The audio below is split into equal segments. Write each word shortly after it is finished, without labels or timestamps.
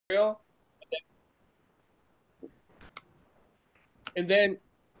and then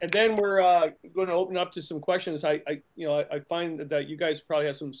we're going to open up to some questions. I find that you guys probably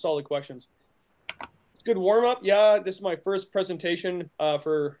have some solid questions. Good warm up. Yeah, this is my first presentation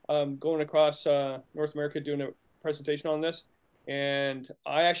for going across North America doing a presentation on this. And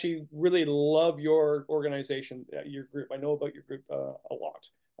I actually really love your organization, your group. I know about your group a lot.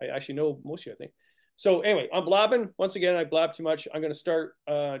 I actually know most of you, I think. So anyway, I'm blabbing. Once again, I blab too much. I'm going to start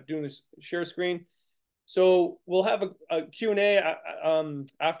doing this share screen. So we'll have a Q&A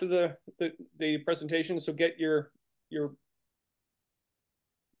after the presentation. So get your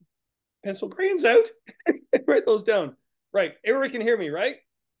pencil crayons out and write those down. Right. Everybody can hear me, right?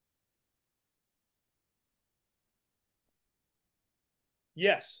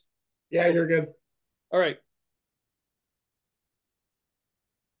 Yes. Yeah, you're good. All right.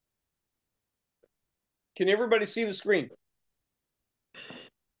 Can everybody see the screen?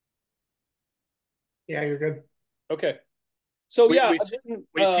 Yeah, you're good. Okay. So we see the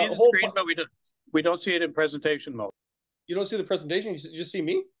screen, but we don't see it in presentation mode. You don't see the presentation? You just see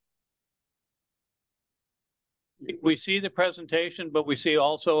me? We see the presentation, but we see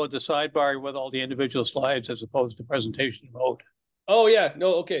also the sidebar with all the individual slides as opposed to presentation mode. Oh, yeah.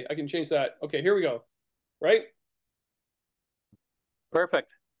 No, okay. I can change that. Okay, here we go. Right? Perfect.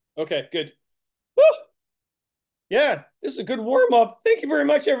 Okay, good. Woo! Yeah, this is a good warm-up. Thank you very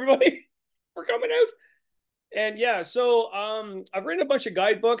much, everybody, for coming out. And yeah, so I've written a bunch of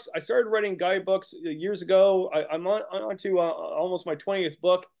guidebooks. I started writing guidebooks years ago. I'm on to almost my 20th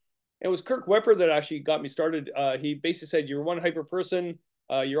book. It was Kirk Whipper that actually got me started. He basically said, you're one hyper person.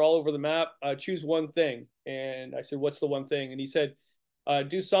 You're all over the map. Choose one thing. And I said, what's the one thing? And he said,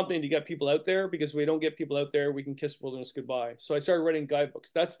 do something to get people out there, because if we don't get people out there, we can kiss wilderness goodbye. So I started writing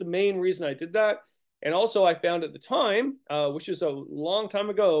guidebooks. That's the main reason I did that. And also I found at the time, which was a long time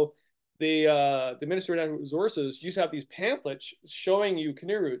ago, the Ministry of Natural Resources used to have these pamphlets showing you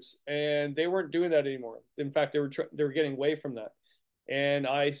canoe routes, and they weren't doing that anymore. In fact, they were getting away from that. And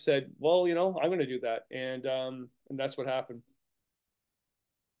I said, well, I'm going to do that. And that's what happened.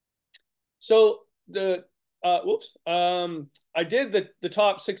 So I did the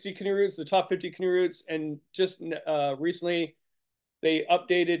top 60 canoe routes, the top 50 canoe routes, and just recently they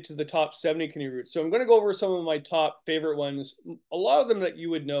updated to the top 70 canoe routes. So I'm going to go over some of my top favorite ones, a lot of them that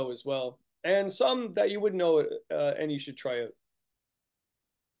you would know as well, and some that you would know and you should try out.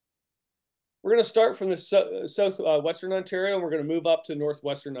 We're going to start from the southwestern Ontario, and we're going to move up to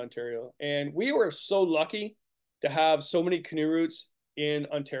northwestern Ontario. And we were so lucky to have so many canoe routes in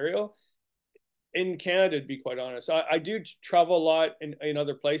Ontario. In Canada, to be quite honest, I do travel a lot in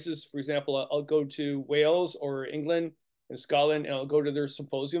other places. For example, I'll go to Wales or England and Scotland, and I'll go to their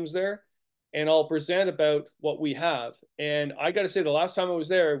symposiums there, and I'll present about what we have. And I got to say, the last time I was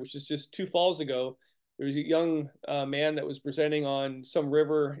there, which is just 2 falls ago, there was a young man that was presenting on some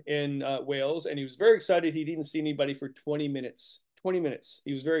river in Wales, and he was very excited. He didn't see anybody for 20 minutes. 20 minutes.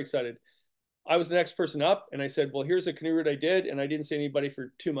 He was very excited. I was the next person up, and I said, well, here's a canoe route I did, and I didn't see anybody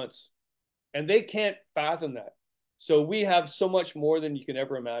for 2 months. And they can't fathom that. So we have so much more than you can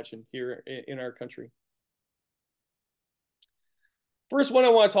ever imagine here in our country. First one I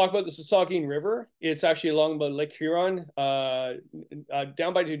want to talk about, the Saugeen River. It's actually along the Lake Huron,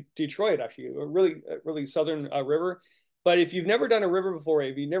 down by Detroit, actually, a really southern river. But if you've never done a river before,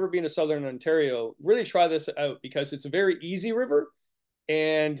 if you've never been to southern Ontario, really try this out, because it's a very easy river,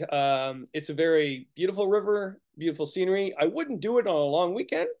 and it's a very beautiful river, beautiful scenery. I wouldn't do it on a long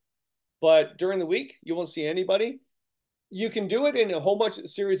weekend, but during the week, you won't see anybody. You can do it in a whole bunch of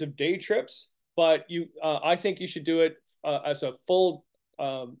series of day trips, but I think you should do it as a full,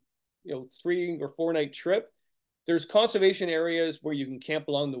 3 or 4 night trip. There's conservation areas where you can camp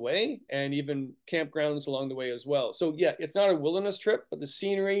along the way, and even campgrounds along the way as well. So yeah, it's not a wilderness trip, but the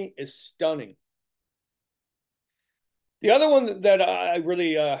scenery is stunning. The other one that I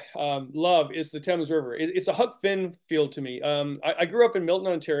really love is the Thames River. It's a Huck Finn feel to me. I grew up in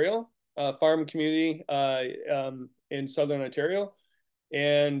Milton, Ontario, farm community in southern Ontario.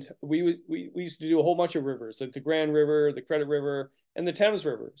 And we used to do a whole bunch of rivers, like the Grand River, the Credit River, and the Thames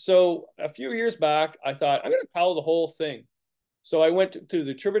River. So a few years back, I thought, I'm going to paddle the whole thing. So I went to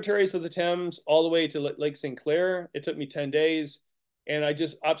the tributaries of the Thames all the way to Lake St. Clair. It took me 10 days, and I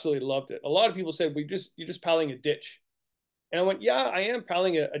just absolutely loved it. A lot of people said, you're just paddling a ditch. And I went, yeah, I am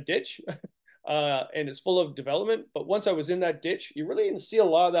paddling a ditch, and it's full of development. But once I was in that ditch, you really didn't see a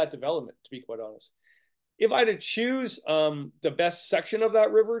lot of that development, to be quite honest. If I had to choose the best section of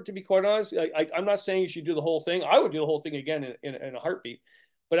that river, to be quite honest, I'm not saying you should do the whole thing. I would do the whole thing again in a heartbeat.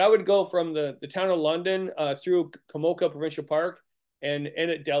 But I would go from the town of London through Kopka Provincial Park and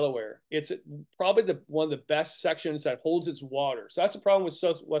at Delaware. It's probably one of the best sections that holds its water. So that's the problem with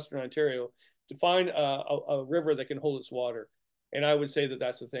southwestern Ontario, to find a river that can hold its water. And I would say that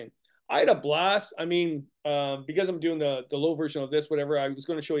that's the thing. I had a blast. I mean, because I'm doing the low version of this, whatever, I was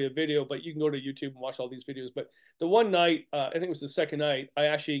going to show you a video, but you can go to YouTube and watch all these videos. But the one night, I think it was the second night, I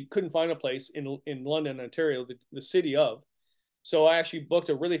actually couldn't find a place in London, Ontario, the city of. So I actually booked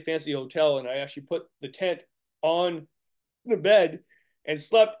a really fancy hotel, and I actually put the tent on the bed and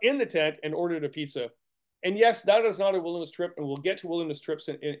slept in the tent and ordered a pizza. And yes, that is not a wilderness trip, and we'll get to wilderness trips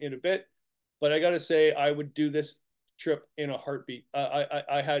in a bit. But I got to say, I would do this trip in a heartbeat.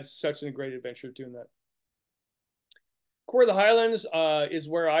 I had such a great adventure doing that. Core of the Highlands is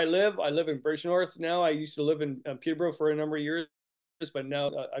where I live. I live in Bridgenorth now. I used to live in Peterborough for a number of years, but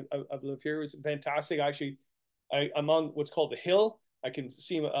now I live here. It's fantastic. Actually, I'm on what's called the hill. I can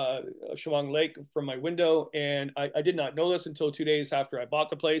see Shawang Lake from my window, and I did not know this until 2 days after I bought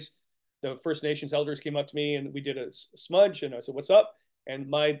the place. The First Nations elders came up to me, and we did a smudge, and I said, "What's up?" And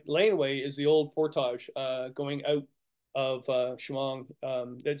my laneway is the old portage going out of Shawang.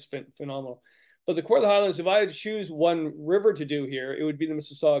 It's been phenomenal. But the Core of the Highlands, if I had to choose one river to do here, it would be the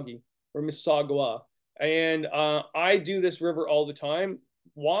Mississauga or Mississauga. And I do this river all the time.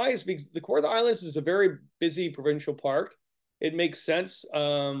 Why? Is because the Core of the Highlands is a very busy provincial park. It makes sense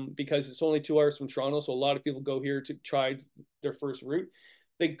because it's only 2 hours from Toronto, so a lot of people go here to try their first route.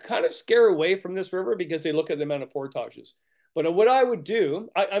 They kind of scare away from this river because they look at the amount of portages. But what I would do,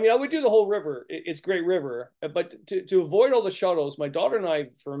 I mean, I would do the whole river. It's a great river. But to avoid all the shuttles, my daughter and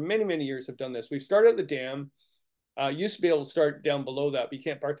I, for many, many years, have done this. We've started at the dam. Used to be able to start down below that, but you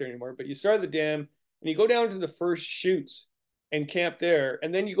can't park there anymore. But you start at the dam, and you go down to the first chutes and camp there.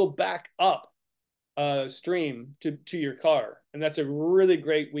 And then you go back up stream to your car. And that's a really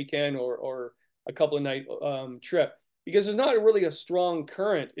great weekend or a couple of night trip, because there's not really a strong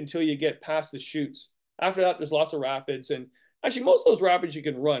current until you get past the chutes. After that, there's lots of rapids. And actually, most of those rapids you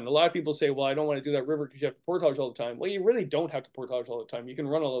can run. A lot of people say, well, I don't want to do that river because you have to portage all the time. Well, you really don't have to portage all the time. You can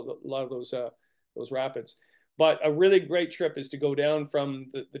run a lot of those rapids. But a really great trip is to go down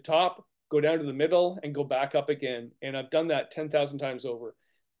from the top, go down to the middle, and go back up again. And I've done that 10,000 times over.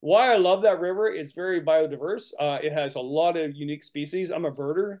 Why I love that river, it's very biodiverse. It has a lot of unique species. I'm a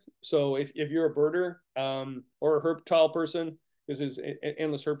birder. So if you're a birder or a herptile person, because there's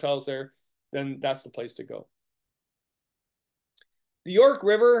endless herptiles there, then that's the place to go. The York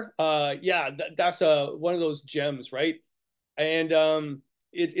River, yeah, that's one of those gems, right? And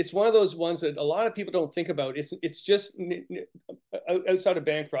it's one of those ones that a lot of people don't think about. It's just outside of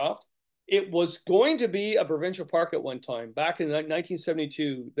Bancroft. It was going to be a provincial park at one time. Back in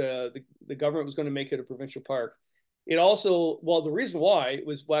 1972, the government was going to make it a provincial park. It also, well, the reason why, it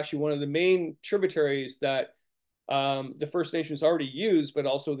was actually one of the main tributaries that the First Nations already used, but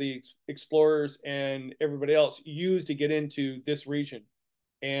also the explorers and everybody else used to get into this region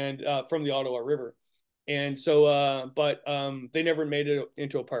and from the Ottawa River. And so, but they never made it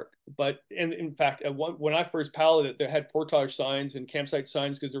into a park. But in fact, when I first piloted it, they had portage signs and campsite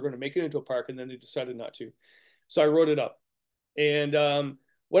signs because they're going to make it into a park, and then they decided not to. So I wrote it up. And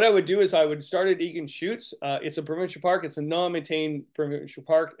what I would do is I would start at Egan Chutes. It's a provincial park. It's a non-maintained provincial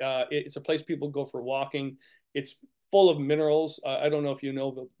park. It's a place people go for walking. It's full of minerals. I don't know if you know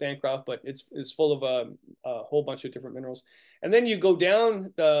about Bancroft, but it's full of a whole bunch of different minerals. And then you go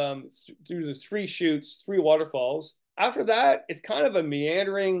down through the 3 chutes, 3 waterfalls. After that, it's kind of a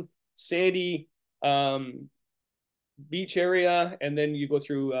meandering, sandy beach area. And then you go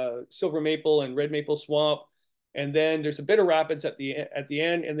through silver maple and red maple swamp. And then there's a bit of rapids at the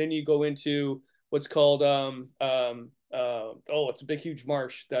end. And then you go into what's called it's a big, huge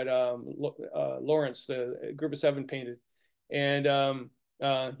marsh that Lawrence, the Group of 7, painted. And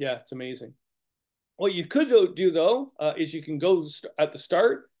yeah, it's amazing. What you could go do, though, is you can go at the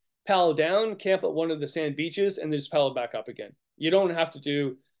start, paddle down, camp at one of the sand beaches, and then just paddle back up again. You don't have to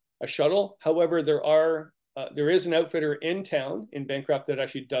do a shuttle. However, there is an outfitter in town in Bancroft that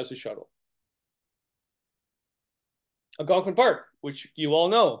actually does a shuttle. Algonquin Park, which you all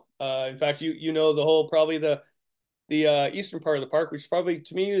know. In fact, you know the whole, probably the eastern part of the park, which probably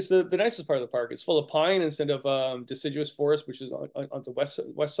to me is the nicest part of the park. It's full of pine instead of deciduous forest, which is on the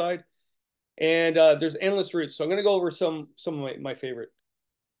west side. And there's endless routes. So I'm going to go over some of my favorite.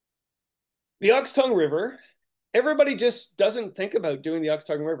 The Oxtongue River, everybody just doesn't think about doing the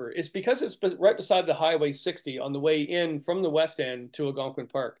Oxtongue River. It's because it's right beside the Highway 60 on the way in from the west end to Algonquin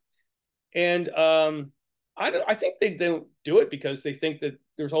Park. And I think they don't do it because they think that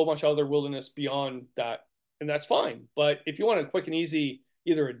there's a whole bunch of other wilderness beyond that, and that's fine. But if you want a quick and easy,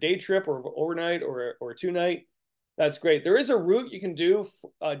 either a day trip or overnight or a 2-night, That's great. There is a route you can do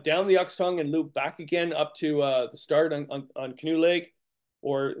down the Uxtung and loop back again up to the start on Canoe Lake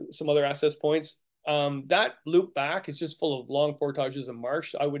or some other access points. That loop back is just full of long portages and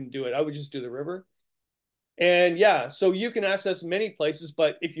marsh. I wouldn't do it. I would just do the river. And yeah, so you can access many places,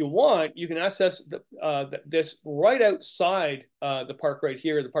 but if you want, you can access this right outside the park right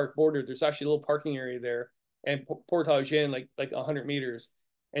here, the park border. There's actually a little parking area there and portage in like 100 meters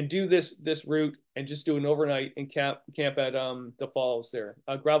and do this route and just do an overnight and camp at the falls there.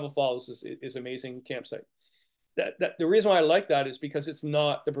 Gravel Falls is amazing campsite. That the reason why I like that is because it's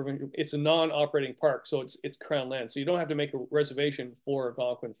not it's a non-operating park, so it's crown land, so you don't have to make a reservation for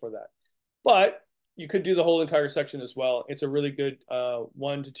Algonquin for that. But you could do the whole entire section as well. It's a really good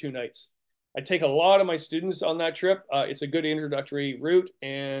 1 to 2 nights. I take a lot of my students on that trip. It's a good introductory route,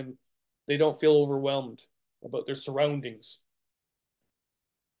 and they don't feel overwhelmed about their surroundings.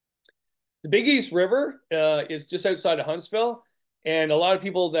 The Big East River is just outside of Huntsville, and a lot of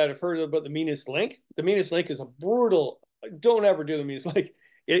people that have heard about the Meanest Link. The Meanest Link is a brutal. Don't ever do the Meanest Link.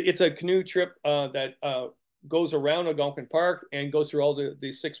 It's a canoe trip that goes around Algonquin Park and goes through all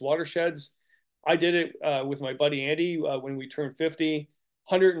the 6 watersheds. I did it with my buddy Andy when we turned 50.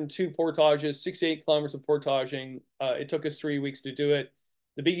 102 portages, 68 kilometers of portaging. It took us 3 weeks to do it.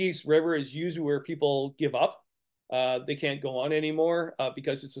 The Big East River is usually where people give up. They can't go on anymore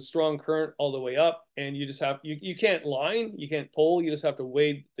because it's a strong current all the way up, and you just have you can't line, you can't pull, you just have to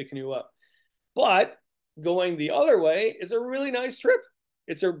wade the canoe up. But going the other way is a really nice trip.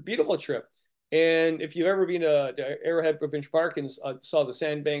 It's a beautiful trip. And if you've ever been to Arrowhead Provincial Park and saw the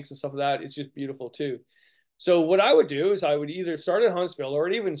sandbanks and stuff like that, it's just beautiful too. So what I would do is I would either start at Huntsville or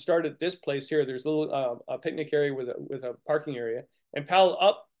even start at this place here. There's a little a picnic area with a parking area, and paddle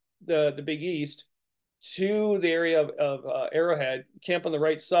up the Big East to the area of Arrowhead, camp on the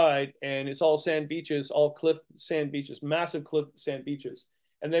right side, and it's all sand beaches, all cliff sand beaches, massive cliff sand beaches,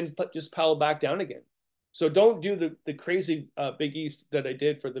 and then just paddle back down again. So don't do the crazy Big East that I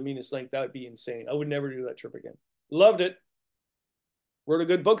did for the Meanest Link. That would be insane. I would never do that trip again. Loved it. Wrote a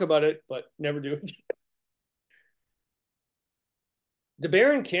good book about it, but never do it. The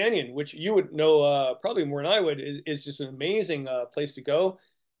Barron Canyon, which you would know probably more than I would, is just an amazing place to go.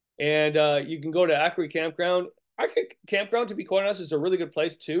 And you can go to Ackery Campground. Ackery Campground, to be quite honest, is a really good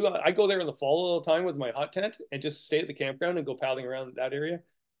place too. I go there in the fall all the time with my hot tent and just stay at the campground and go paddling around that area.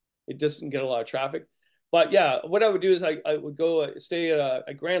 It doesn't get a lot of traffic. But yeah, what I would do is I would go stay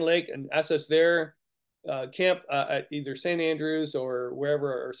at Grand Lake and access there, camp at either St. Andrews or wherever,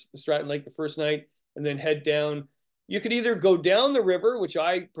 or Stratton Lake the first night, and then head down. You could either go down the river, which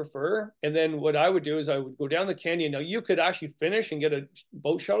I prefer, and then what I would do is I would go down the canyon. Now you could actually finish and get a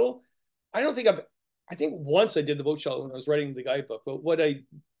boat shuttle. I think once I did the boat shuttle when I was writing the guidebook, but what I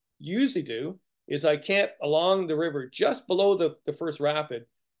usually do is I camp along the river just below the first rapid,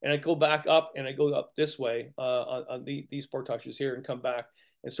 and I go back up and I go up this way on these portages here and come back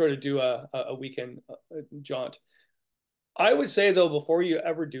and sort of do a weekend jaunt. I would say though, before you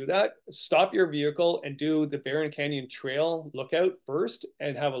ever do that, stop your vehicle and do the Barron Canyon Trail lookout first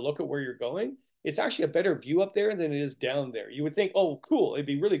and have a look at where you're going. It's actually a better view up there than it is down there. You would think, oh, cool, it'd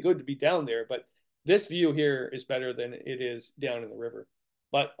be really good to be down there, but this view here is better than it is down in the river.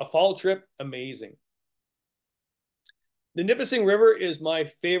 But a fall trip, amazing. The Nippissing River is my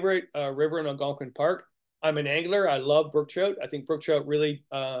favorite river in Algonquin Park. I'm an angler. I love brook trout. I think brook trout really,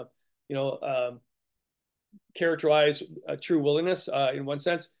 characterize a true wilderness in one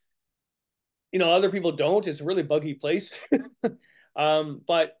sense. Other people don't. It's a really buggy place.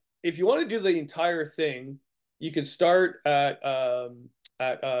 But if you want to do the entire thing, you can start at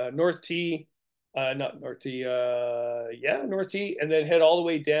North T, North T, North T, and then head all the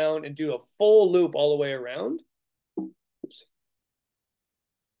way down and do a full loop all the way around. Oops.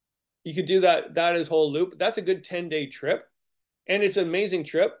 You could do that as whole loop. That's a good 10-day trip, and it's an amazing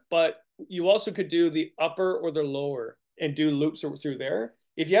trip. But you also could do the upper or the lower and do loops through there.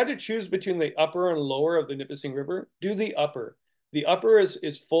 If you had to choose between the upper and lower of the Nippissing River, do the upper. The upper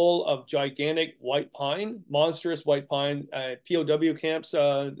is full of gigantic white pine, monstrous white pine, POW camps,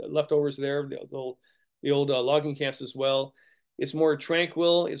 leftovers there, the old logging camps as well. It's more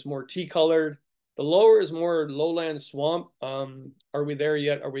tranquil. It's more tea-colored. The lower is more lowland swamp. Are we there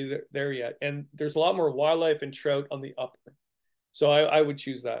yet? Are we there yet? And there's a lot more wildlife and trout on the upper. So I would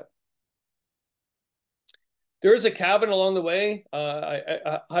choose that. There is a cabin along the way,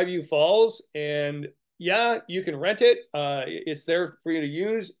 Highview Falls, and yeah, you can rent it. It's there for you to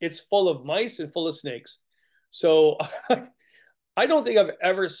use. It's full of mice and full of snakes. So I don't think I've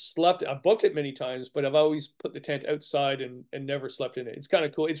ever slept. I've booked it many times, but I've always put the tent outside and never slept in it. It's kind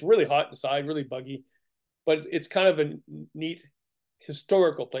of cool. It's really hot inside, really buggy. but it's kind of a neat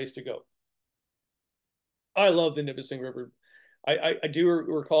historical place to go. I love the Nipissing River. I do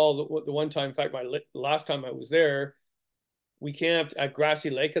recall the one time, in fact, last time I was there, we camped at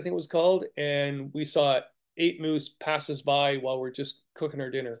Grassy Lake, I think it was called, and we saw 8 moose pass us by while we're just cooking our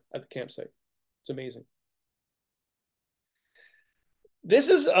dinner at the campsite. It's amazing. This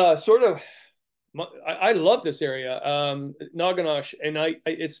is sort of, I love this area, Naganosh, and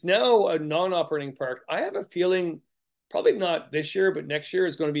it's now a non-operating park. I have a feeling, probably not this year, but next year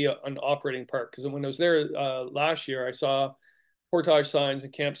is going to be an operating park, because when I was there last year, I saw portage signs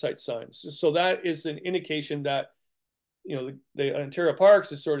and campsite signs. So that is an indication that, you know, the Ontario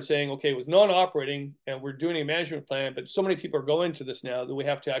Parks is sort of saying, okay, it was non-operating and we're doing a management plan, but so many people are going to this now that we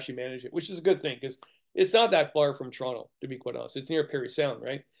have to actually manage it, which is a good thing, because it's not that far from Toronto, to be quite honest. It's near Parry Sound,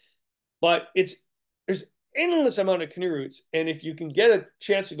 right? But there's endless amount of canoe routes, and if you can get a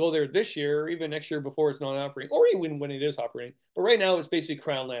chance to go there this year or even next year before it's non-operating, or even when it is operating, but right now it's basically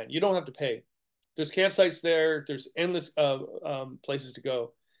Crown land. You don't have to pay. There's campsites there. There's endless places to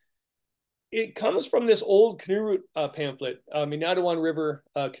go. It comes from this old canoe route pamphlet, Magnetewan River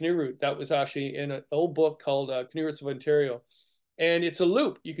canoe route, that was actually in an old book called Canoe Routes of Ontario. And it's a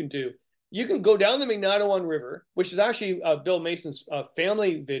loop you can do. You can go down the Magnetewan River, which is actually Bill Mason's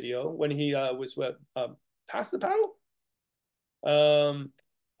family video when he was past the paddle.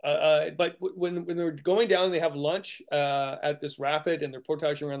 But when they're going down, they have lunch at this rapid, and they're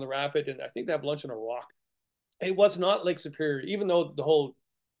portaging around the rapid, and I think they have lunch on a rock. It was not Lake Superior, even though the whole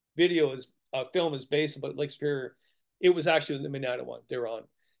video film is based about Lake Superior. It was actually the Magnetewan they were on,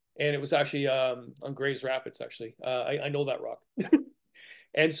 and it was actually on Grays Rapids. Actually, I know that rock,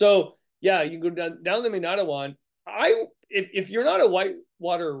 and so yeah, you can go down the Magnetewan. If you're not a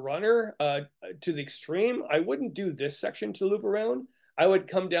whitewater runner to the extreme, I wouldn't do this section to loop around. I would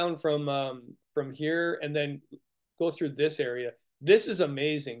come down from here and then go through this area. This is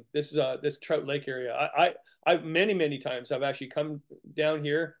amazing. This is this Trout Lake area. I many times I've actually come down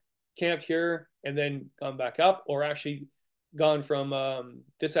here, camped here, and then gone back up, or actually gone from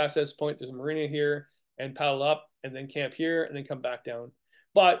this access point, there's a marina here, and paddle up and then camp here and then come back down.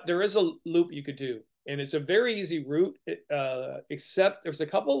 But there is a loop you could do, and it's a very easy route, except there's a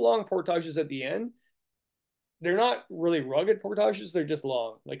couple of long portages at the end. They're not really rugged portages, they're just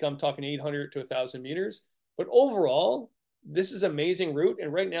long. Like I'm talking 800 to 1,000 meters. But overall, this is an amazing route,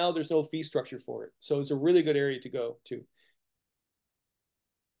 and right now there's no fee structure for it. So it's a really good area to go to.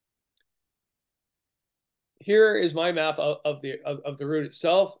 Here is my map of the route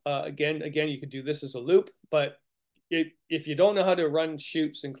itself. Again, you could do this as a loop, but if you don't know how to run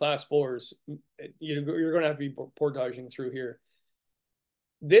chutes in class 4s, you're going to have to be portaging through here.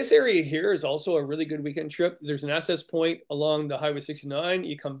 This area here is also a really good weekend trip. There's an access point along the Highway 69.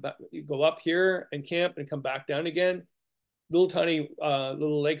 You come back, you go up here and camp and come back down again. Little tiny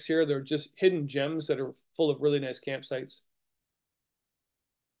little lakes here. They're just hidden gems that are full of really nice campsites.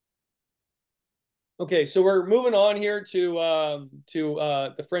 Okay, so we're moving on here to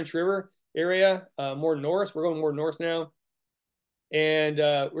the French River area, more north. We're going more north now, and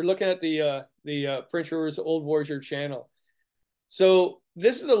we're looking at the French River's Old Voyageur Channel. So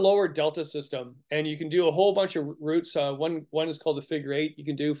this is the lower delta system, and you can do a whole bunch of routes. One is called the Figure 8. You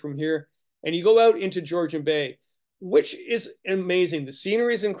can do from here, and you go out into Georgian Bay, which is amazing. The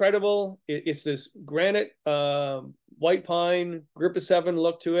scenery is incredible. It's this granite, white pine, group of 7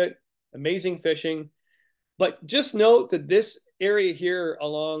 look to it. Amazing fishing. But just note that this area here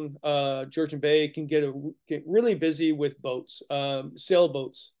along Georgian Bay can get really busy with boats,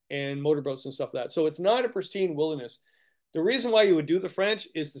 sailboats and motorboats and stuff like that. So it's not a pristine wilderness. The reason why you would do the French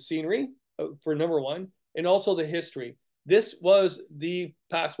is the scenery, for number one, and also the history. This was the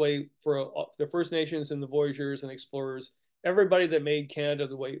pathway for the First Nations and the voyageurs and explorers. Everybody that made Canada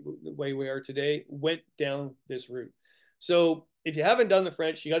the way we are today went down this route. So if you haven't done the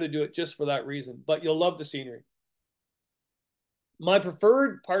French, you got to do it just for that reason, but you'll love the scenery. My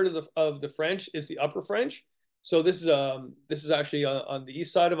preferred part of the French is the Upper French. So this is actually on the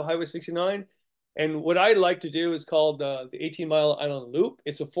east side of Highway 69. And what I like to do is called the 18-mile island loop.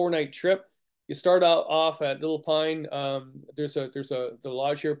 It's a 4-night trip. You start out off at Little Pine. There's the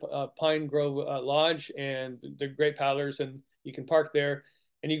lodge here, Pine Grove Lodge, and they're great paddlers, and you can park there.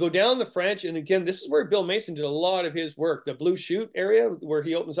 And you go down the French, and again, this is where Bill Mason did a lot of his work. The Blue Chute area, where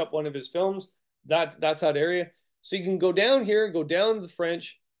he opens up one of his films, that's that area. So you can go down here, go down the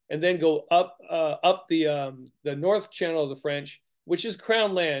French, and then go up the north channel of the French, which is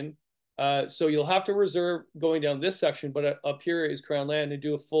Crown land. So you'll have to reserve going down this section, but up here is Crown land and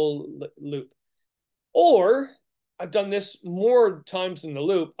do a full loop. Or I've done this more times than the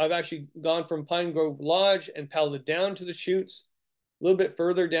loop. I've actually gone from Pine Grove Lodge and paddled down to the chutes, a little bit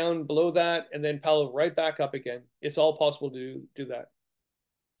further down below that, and then paddle right back up again. It's all possible to do that.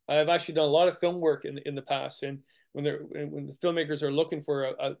 I've actually done a lot of film work in the past, and when the filmmakers are looking for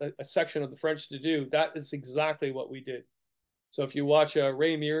a section of the French to do, that is exactly what we did. So if you watch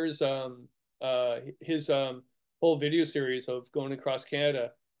Ray Mears, his whole video series of going across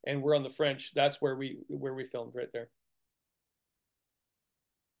Canada, and we're on the French, that's where we filmed right there.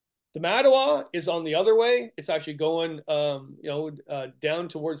 The Mattawa is on the other way. It's actually going, down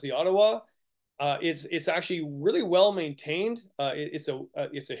towards the Ottawa. It's actually really well maintained. It's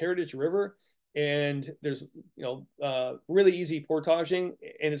a heritage river, and there's really easy portaging,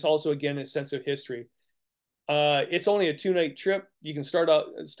 and it's also again a sense of history. It's only a 2-night trip. You can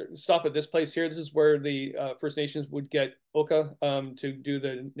stop at this place here. This is where the First Nations would get Oka to do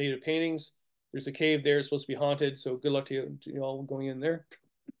the native paintings. There's a cave there. It's supposed to be haunted, so good luck to you all going in there.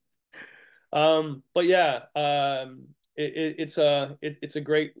 But yeah, it's a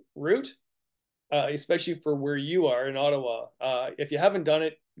great route, especially for where you are in Ottawa. If you haven't done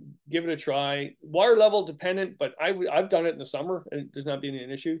it, give it a try. Water level dependent, but I've done it in the summer, and there's not been an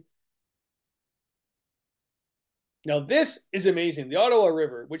issue. Now this is amazing. The Ottawa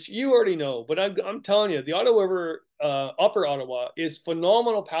River, which you already know, but I'm telling you, the Ottawa River, Upper Ottawa, is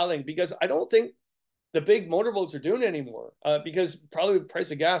phenomenal paddling, because I don't think the big motorboats are doing it anymore, because probably the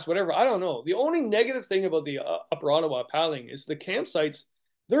price of gas, whatever. I don't know. The only negative thing about the Upper Ottawa paddling is the campsites.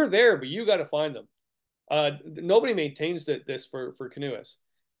 They're there, but you got to find them. Nobody maintains this for canoeists,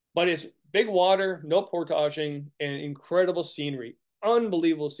 but it's big water, no portaging, and incredible scenery.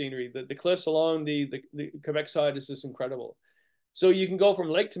 Unbelievable scenery. The cliffs along the Quebec side is just incredible. So you can go from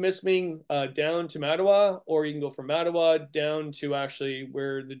Lake Temagami down to Mattawa, or you can go from Mattawa down to actually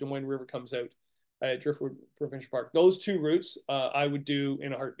where the Des Moines River comes out at Driftwood Provincial Park. Those two routes I would do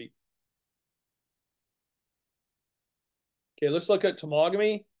in a heartbeat. Okay, let's look at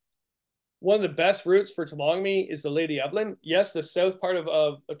Temagami. One of the best routes for Temagami is the Lady Evelyn. Yes, the south part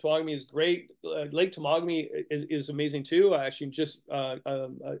of Temagami is great. Lake Temagami is amazing too. I actually just a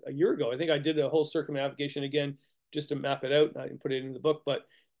year ago, I think I did a whole circumnavigation again just to map it out and put it in the book. But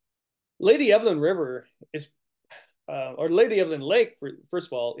Lady Evelyn River is, or Lady Evelyn Lake, first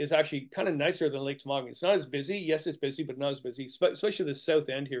of all, is actually kind of nicer than Lake Temagami. It's not as busy. Yes, it's busy, but not as busy. Especially the south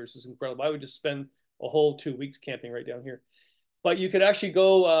end here is incredible. I would just spend a whole 2 weeks camping right down here. But you could actually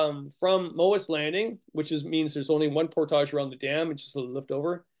go from Moas Landing, which means there's only one portage around the dam, it's just a lift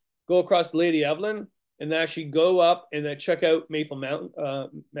over, go across Lady Evelyn, and then actually go up and then check out Maple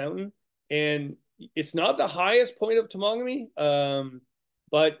Mountain. And it's not the highest point of Temagami,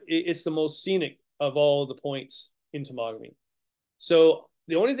 but it's the most scenic of all the points in Temagami. So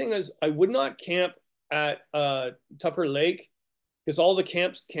the only thing is I would not camp at Tupper Lake, because all the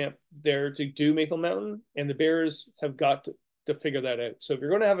camps camp there to do Maple Mountain, and the bears have got to figure that out. So if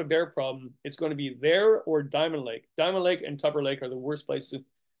you're going to have a bear problem, it's going to be there or Diamond Lake. Diamond Lake and Tupper Lake are the worst places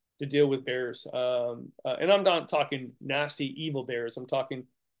to deal with bears. And I'm not talking nasty, evil bears. I'm talking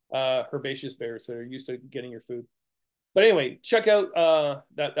herbaceous bears that are used to getting your food. But anyway, check out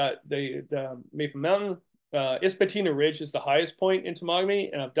the Maple Mountain. Ispatina Ridge is the highest point in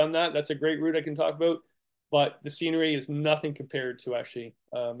Temagami, and I've done that. That's a great route I can talk about. But the scenery is nothing compared to actually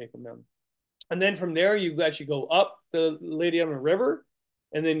Maple Mountain. And then from there, you actually go up the Lady Evelyn River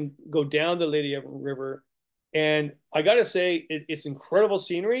and then go down the Lady Evelyn River. And I got to say, it's incredible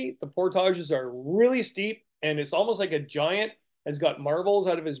scenery. The portages are really steep, and it's almost like a giant has got marbles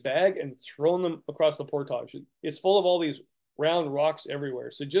out of his bag and thrown them across the portage. It's full of all these round rocks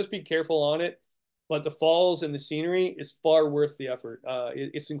everywhere. So just be careful on it. But the falls and the scenery is far worth the effort.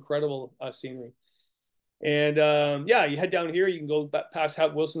 It's incredible scenery. And yeah, you head down here, you can go past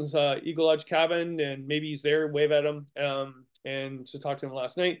Hat Wilson's Eagle Lodge cabin, and maybe he's there, wave at him, and just talk to him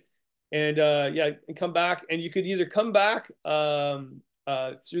last night. And yeah, and come back. And you could either come back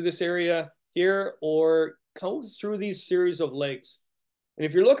through this area here, or come through these series of lakes. And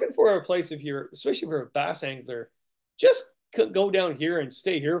if you're looking for a place, especially if you're a bass angler, just go down here and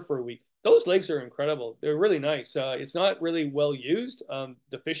stay here for a week. Those lakes are incredible. They're really nice. It's not really well used.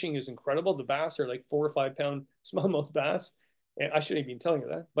 The fishing is incredible. The bass are like 4 or 5 pound smallmouth bass. And I shouldn't even be telling you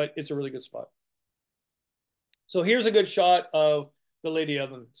that, but it's a really good spot. So here's a good shot of the Lady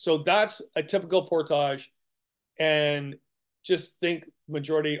Evelyn. So that's a typical portage. And just think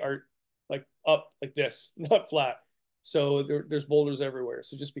majority are like up like this, not flat. So there's boulders everywhere.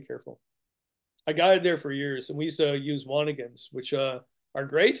 So just be careful. I guided there for years, and we used to use Wanigans, which are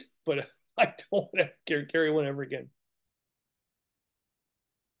great, but I don't want to carry one ever again.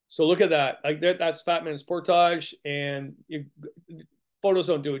 So look at that. Like that's Fat Man's Portage, and photos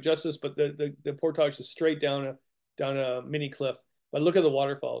don't do it justice, but the portage is straight down a mini cliff. But look at the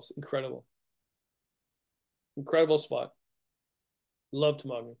waterfalls. Incredible. Incredible spot. Love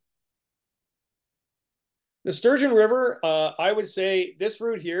Temagami. The Sturgeon River, I would say this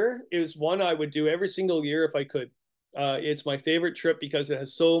route here is one I would do every single year if I could. It's my favorite trip because it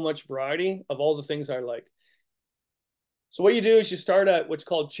has so much variety of all the things I like. So what you do is you start at what's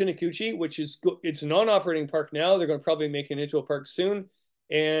called Chinnakuchi, which is it's a non-operating park now. They're going to probably make it into a park soon.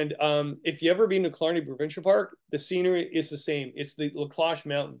 And if you ever been to Killarney Provincial Park, the scenery is the same. It's the La Cloche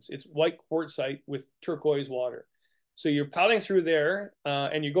Mountains. It's white quartzite with turquoise water. So you're paddling through there,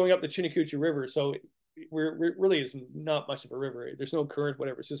 and you're going up the Chinnakuchi River. So we're really is not much of a river. There's no current,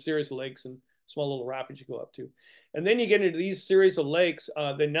 whatever. It's just a series of lakes and small little rapids you go up to. And then you get into these series of lakes.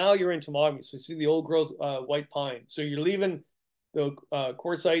 Then now you're in Temagami. So you see the old growth white pine. So you're leaving the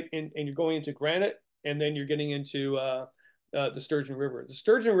quartzite and you're going into granite, and then you're getting into the Sturgeon River. The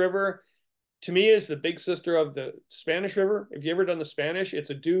Sturgeon River, to me, is the big sister of the Spanish River. If you ever done the Spanish, it's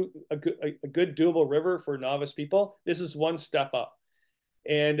a good doable river for novice people. This is one step up.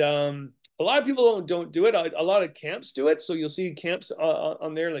 And a lot of people don't do it. A lot of camps do it. So you'll see camps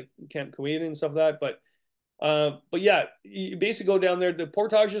on there, like Camp Canoeing and stuff like that. But yeah, you basically go down there. The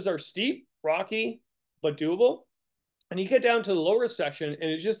portages are steep, rocky, but doable. And you get down to the lower section,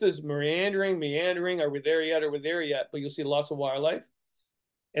 and it's just this meandering. Are we there yet? Are we there yet? But you'll see lots of wildlife.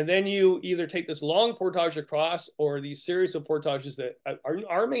 And then you either take this long portage across, or these series of portages that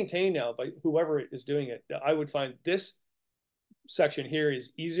are maintained now by whoever is doing it. I would find this section here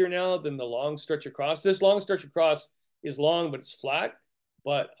is easier now than the long stretch across. This long stretch across is long, but it's flat.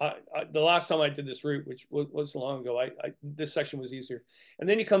 But the last time I did this route, which was long ago, this section was easier. And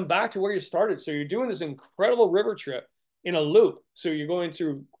then you come back to where you started. So you're doing this incredible river trip in a loop. So you're going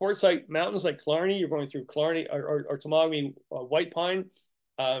through quartzite mountains like Killarney. You're going through Killarney or Temagami white pine.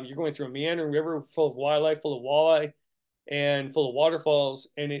 You're going through a meandering river full of wildlife, full of walleye, and full of waterfalls,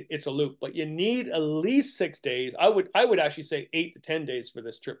 and it's a loop. But you need at least 6 days. I would actually say 8 to 10 days for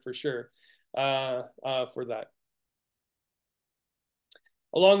this trip for sure. For that.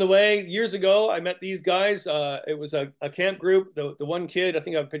 Along the way, years ago, I met these guys. It was a camp group. The one kid, I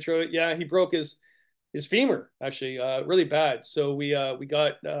think I have a picture of it. Yeah, he broke his femur, actually, really bad. So we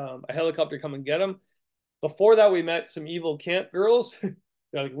got a helicopter come and get him. Before that, we met some evil camp girls.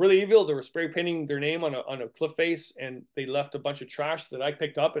 They're like really evil. They were spray painting their name on a cliff face, and they left a bunch of trash that I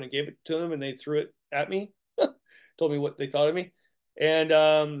picked up and I gave it to them, and they threw it at me. Told me what they thought of me.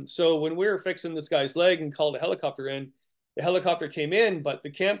 And so when we were fixing this guy's leg and called a helicopter in, the helicopter came in, but the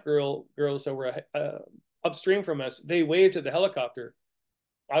camp girls that were upstream from us, they waved at the helicopter.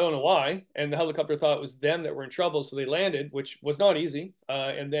 I don't know why. And the helicopter thought it was them that were in trouble. So they landed, which was not easy.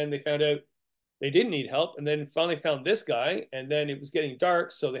 And then they found out they didn't need help, and then finally found this guy, and then it was getting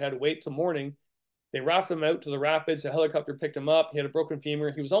dark, so they had to wait till morning. They rafted him out to the rapids. The helicopter picked him up. He had a broken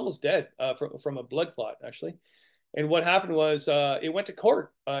femur. He was almost dead from a blood clot, actually. And what happened was it went to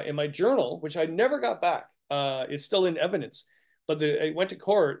court in my journal, which I never got back. It's still in evidence. But it went to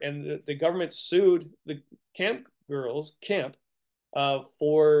court, and the government sued the camp girls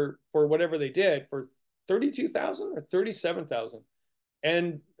for whatever they did for $32,000 or $37,000.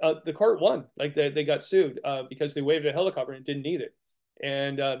 And the court won. Like they got sued because they waved a helicopter and didn't need it.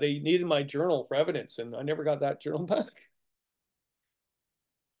 And they needed my journal for evidence, and I never got that journal back.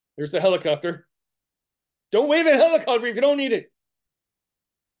 There's the helicopter. Don't wave a helicopter if you don't need it.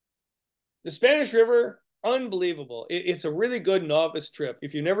 The Spanish River, unbelievable. It's a really good novice trip.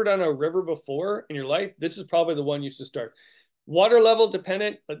 If you've never done a river before in your life, this is probably the one you should start. Water level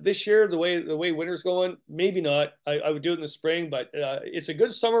dependent. This year, the way winter's going, maybe not. I would do it in the spring, but it's a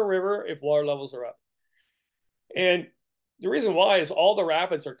good summer river if water levels are up. And the reason why is all the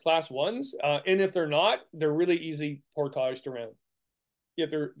rapids are class 1s, and if they're not, they're really easy portaged around if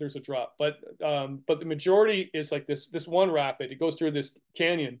there's a drop. But the majority is like this one rapid. It goes through this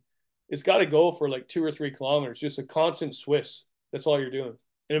canyon. It's got to go for like 2 or 3 kilometers, just a constant swiss. That's all you're doing.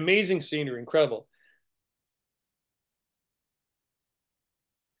 An amazing scenery, incredible.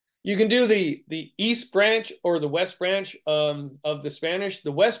 You can do the east branch or the west branch of the Spanish.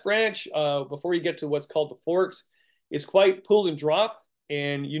 The west branch, before you get to what's called the forks, is quite pull and drop,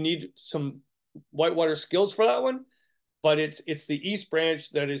 and you need some whitewater skills for that one. But it's the east branch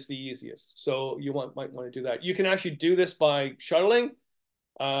that is the easiest. So you might want to do that. You can actually do this by shuttling,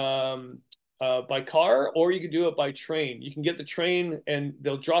 by car, or you can do it by train. You can get the train and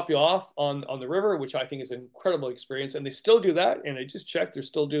they'll drop you off on the river, which I think is an incredible experience. And they still do that. And I just checked, they're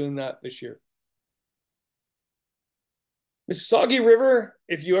still doing that this year. Mississauga River,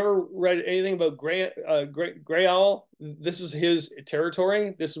 if you ever read anything about Gray Owl, this is his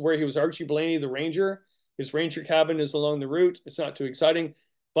territory. This is where he was Archie Blaney, the ranger. His ranger cabin is along the route. It's not too exciting.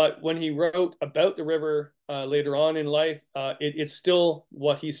 But when he wrote about the river later on in life, it's still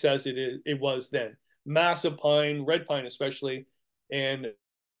what he says it was then. Massive pine, red pine especially, and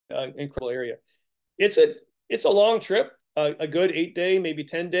incredible area. It's a long trip, a good 8-day, maybe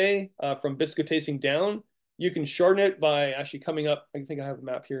 10-day from Biscuitasing down. You can shorten it by actually coming up. I think I have a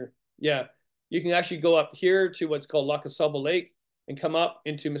map here. Yeah, you can actually go up here to what's called La Casaba Lake and come up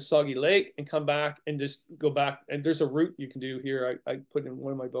into Mississauga Lake and come back and just go back. And there's a route you can do here. I put in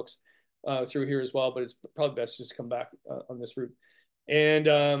one of my books through here as well, but it's probably best to just come back on this route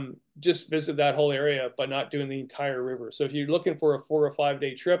and just visit that whole area, but not doing the entire river. So if you're looking for a 4 or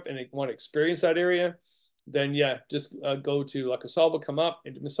 5-day trip and you want to experience that area, then yeah, just go to La Casaba, come up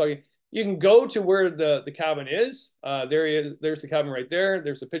into Mississauga. You can go to where the cabin is. There he is. There's the cabin right there.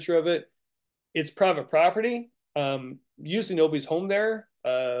 There's a picture of it. It's private property. Usually nobody's home there,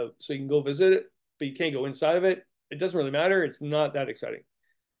 so you can go visit it, but you can't go inside of it. It doesn't really matter. It's not that exciting.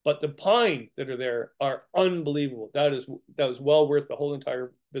 But the pine that are there are unbelievable. That was well worth the whole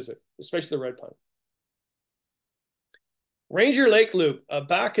entire visit, especially the red pine. Ranger Lake Loop,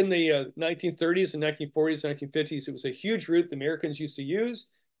 back in the 1930s and 1940s, 1950s, it was a huge route the Americans used to use.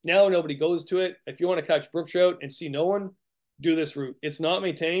 Now nobody goes to it. If you want to catch brook trout and see no one, do this route. It's not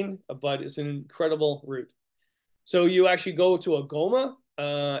maintained, but it's an incredible route. So you actually go to Agoma,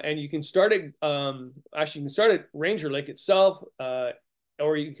 and you can start at actually you can start at Ranger Lake itself,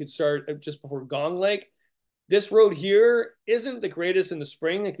 or you could start just before Gong Lake. This road here isn't the greatest in the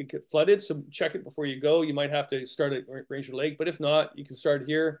spring. It could get flooded, so check it before you go. You might have to start at Ranger Lake, but if not, you can start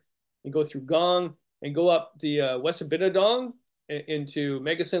here and go through Gong and go up the Wessabinadong into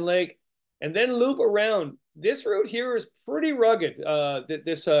Megasin Lake, and then loop around. This route here is pretty rugged. I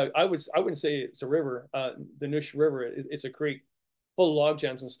wouldn't say it's a river. The Nush River, it's a creek full of log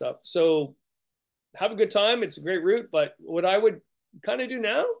jams and stuff. So have a good time. It's a great route, but what I would kind of do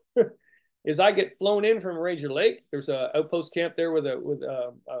now is I get flown in from Ranger Lake. There's a outpost camp there with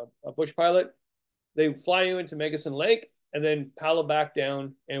a bush pilot. They fly you into Megasin Lake and then paddle back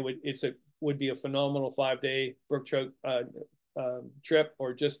down, and would be a phenomenal 5-day brook trout trip,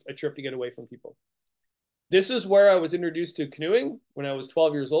 or just a trip to get away from people. This is where I was introduced to canoeing when I was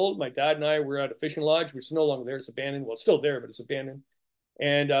 12 years old. My dad and I were at a fishing lodge, which is no longer there. It's abandoned. Well, it's still there, but it's abandoned.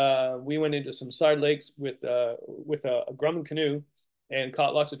 And we went into some side lakes with a Grumman canoe and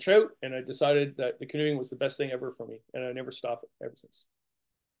caught lots of trout. And I decided that the canoeing was the best thing ever for me. And I never stopped it ever since.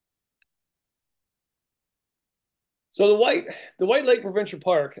 So the White Lake Provincial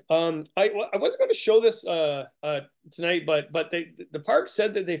Park. I wasn't going to show this tonight, but the park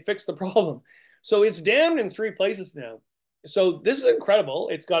said that they fixed the problem. So it's dammed in 3 places now. So this is incredible.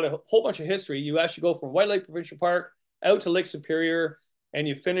 It's got a whole bunch of history. You actually go from White Lake Provincial Park out to Lake Superior, and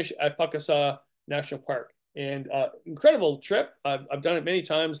you finish at Pukasa National Park. And incredible trip. I've done it many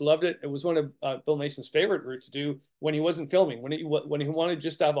times. Loved it. It was one of Bill Mason's favorite route to do when he wasn't filming. When he wanted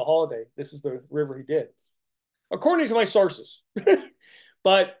just to have a holiday, this is the river he did, according to my sources.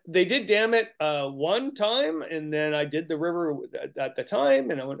 But they did dam it one time, and then I did the river at the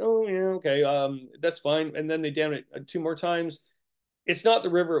time, and I went, oh, yeah, okay, that's fine. And then they dammed it 2 more times. It's not the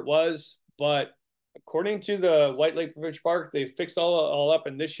river it was, but according to the White Lake Provincial Park, they fixed all up,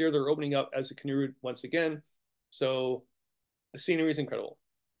 and this year they're opening up as a canoe route once again. So the scenery is incredible.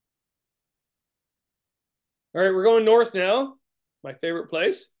 All right, we're going north now, my favorite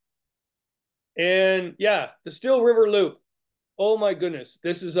place. And yeah, the Still River Loop. Oh my goodness,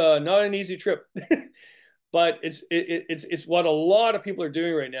 this is not an easy trip, but it's what a lot of people are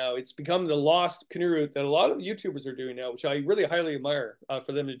doing right now. It's become the lost canoe route that a lot of YouTubers are doing now, which I really highly admire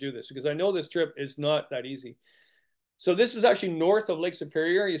for them to do this, because I know this trip is not that easy. So this is actually north of Lake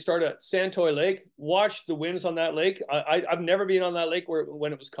Superior. You start at Santoy Lake. Watch the winds on that lake. I've never been on that lake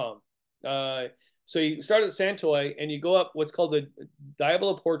when it was calm. So you start at Santoy and you go up what's called the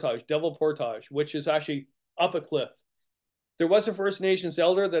Devil Portage, which is actually up a cliff. There was a First Nations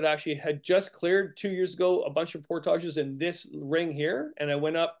elder that actually had just cleared 2 years ago a bunch of portages in this ring here. And I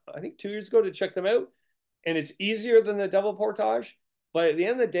went up, I think 2 years ago, to check them out. And it's easier than the Devil Portage. But at the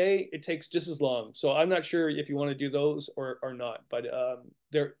end of the day, it takes just as long. So I'm not sure if you want to do those or not. But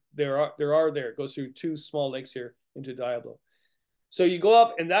there are. It goes through 2 small lakes here into Diablo. So you go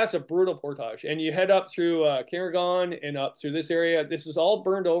up, and that's a brutal portage. And you head up through Carrigon and up through this area. This is all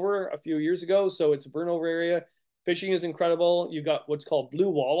burned over a few years ago, so it's a burn over area. Fishing is incredible. You got what's called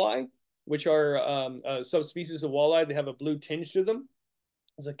blue walleye, which are subspecies of walleye. They have a blue tinge to them.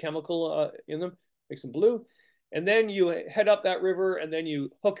 There's a chemical in them, makes them blue. And then you head up that river, and then you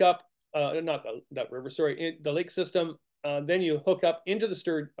hook up, not that river, sorry, the lake system. Then you hook up into the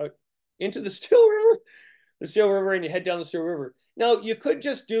Still River, the Still River, and you head down the Still River. Now, you could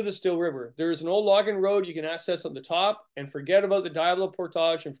just do the Still River. There's an old logging road you can access on the top, and forget about the Diablo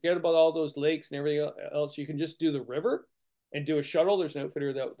Portage and forget about all those lakes and everything else. You can just do the river and do a shuttle. There's an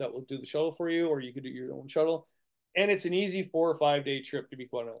outfitter that will do the shuttle for you, or you could do your own shuttle. And it's an easy 4 or 5 day trip, to be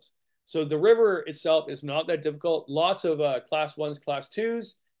quite honest. So the river itself is not that difficult. Lots of class 1s, class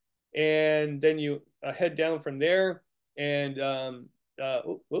 2s. And then you head down from there, and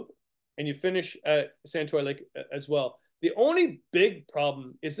and you finish at Santoy Lake as well. The only big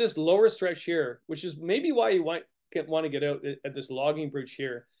problem is this lower stretch here, which is maybe why you want to get out at this logging bridge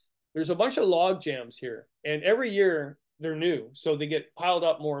here. There's a bunch of log jams here, and every year they're new, so they get piled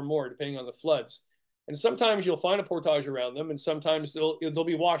up more and more depending on the floods. And sometimes you'll find a portage around them, and sometimes they'll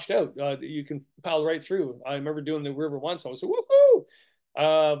be washed out. You can paddle right through. I remember doing the river once. I was like, woohoo!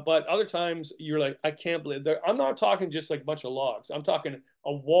 But other times you're like, I can't believe that. I'm not talking just like a bunch of logs. I'm talking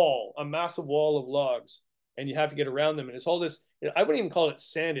a wall, a massive wall of logs, and you have to get around them. And it's all this, I wouldn't even call it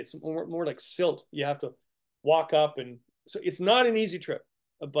sand. It's more like silt. You have to walk up. And so it's not an easy trip.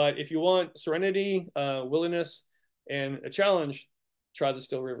 But if you want serenity, willingness, and a challenge, try the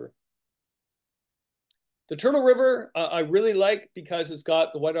Still River. The Turtle River, I really like because it's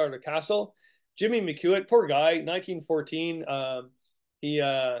got the White Otter Castle. Jimmy McEwitt, poor guy, 1914. He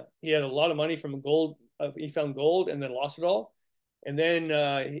had a lot of money from gold. He found gold and then lost it all. And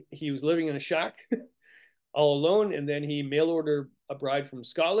then he was living in a shack all alone. And then he mail ordered a bride from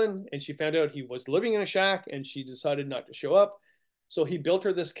Scotland, and she found out he was living in a shack, and she decided not to show up. So he built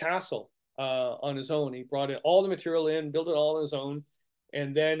her this castle on his own. He brought all the material in, built it all on his own.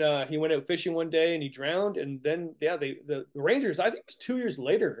 And then he went out fishing one day and he drowned. And then, yeah, the Rangers, I think it was 2 years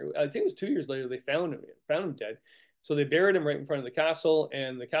later. I think it was 2 years later, they found him dead. So they buried him right in front of the castle,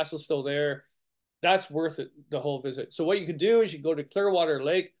 and the castle's still there. That's worth it, the whole visit. So what you could do is you go to Clearwater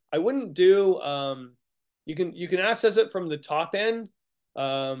Lake. I wouldn't do, you can access it from the top end,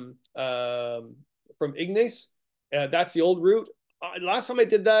 from Ignace. That's the old route. Last time I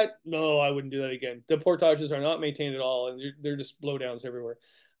did that, no, I wouldn't do that again. The portages are not maintained at all, and they're just blowdowns everywhere.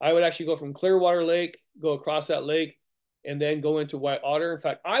 I would actually go from Clearwater Lake, go across that lake, and then go into White Otter. In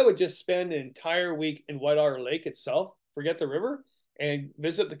fact, I would just spend an entire week in White Otter Lake itself, forget the river, and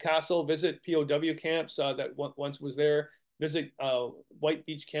visit the castle, visit POW camps that once was there, visit White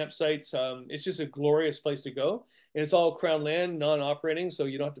Beach campsites. It's just a glorious place to go. And it's all Crown land, non-operating, so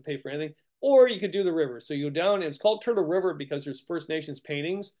you don't have to pay for anything. Or you could do the river. So you go down, and it's called Turtle River because there's First Nations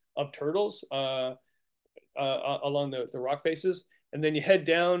paintings of turtles along the rock faces. And then you head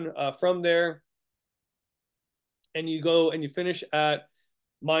down from there, and you go and you finish at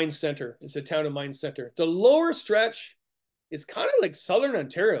Mine Center. It's a town of Mine Center. The lower stretch is kind of like Southern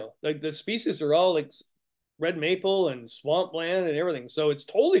Ontario. Like the species are all like red maple and swampland and everything. So it's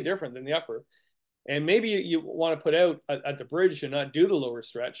totally different than the upper. And maybe you want to put out at the bridge and not do the lower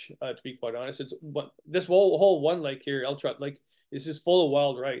stretch, to be quite honest. It's this whole one lake here, Eltrut Lake, is just full of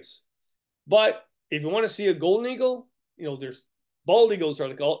wild rice. But if you want to see a golden eagle, there's bald eagles are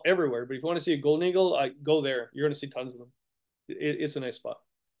like all everywhere. But if you want to see a golden eagle, go there. You're going to see tons of them. It's a nice spot.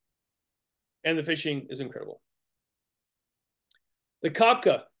 And the fishing is incredible. The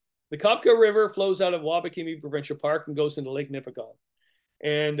Kopka River flows out of Wabakimi Provincial Park and goes into Lake Nippissing.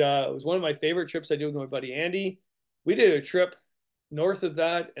 And it was one of my favorite trips I did with my buddy Andy. We did a trip north of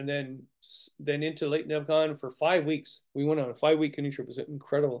that and then into Lake Nippissing for 5 weeks. We went on a 5-week canoe trip. It was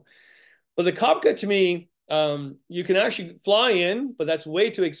incredible. But the Kopka, to me, you can actually fly in, but that's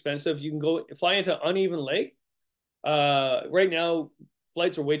way too expensive. You can go fly into Uneven Lake. Right now,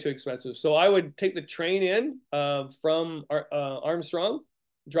 flights are way too expensive. So I would take the train in from Armstrong,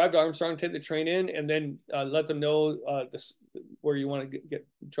 drive to Armstrong, take the train in, and then let them know where you want to get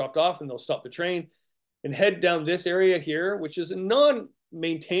dropped off, and they'll stop the train and head down this area here, which is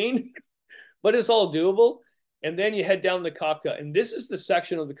non-maintained, but it's all doable. And then you head down the Kopka, and this is the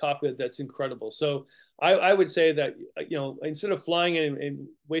section of the Kopka that's incredible. So I would say that, instead of flying in and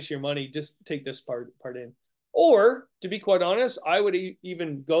wasting your money, just take this part in. Or, to be quite honest, I would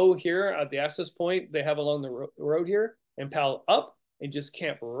even go here at the access point they have along the road here and paddle up and just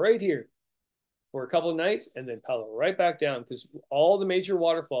camp right here for a couple of nights and then paddle right back down, because all the major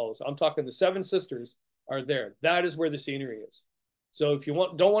waterfalls, I'm talking the Seven Sisters, are there. That is where the scenery is. So if you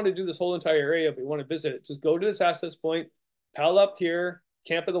don't want to do this whole entire area, but you want to visit it, just go to this access point, paddle up here,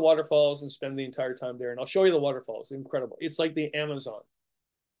 camp at the waterfalls, and spend the entire time there. And I'll show you the waterfalls. Incredible. It's like the Amazon.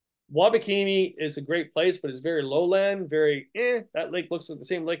 Wabakimi is a great place, but it's very lowland, very, that lake looks like the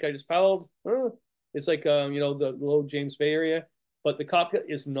same lake I just paddled. It's like the low James Bay area, but the Kopka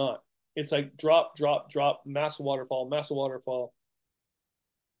is not. It's like drop, drop, drop, massive waterfall, massive waterfall.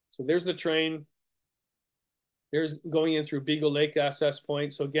 So there's the train. There's going in through Beagle Lake access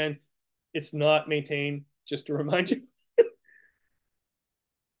point. So again, it's not maintained, just to remind you.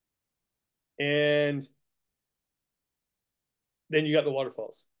 And then you got the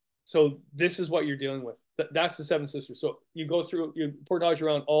waterfalls. So this is what you're dealing with. That's the Seven Sisters. So you go through, you portage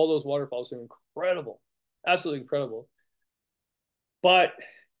around all those waterfalls. They're incredible, absolutely incredible. But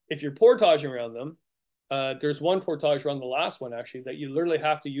if you're portaging around them, there's one portage around the last one actually that you literally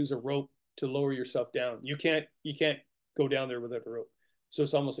have to use a rope to lower yourself down. You can't go down there without a rope. So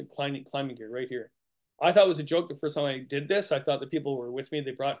it's almost like climbing gear right here. I thought it was a joke the first time I did this. I thought the people were with me.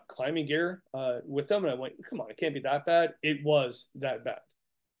 They brought climbing gear with them. And I went, come on, it can't be that bad. It was that bad.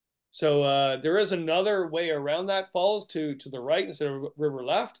 So there is another way around that falls to the right instead of river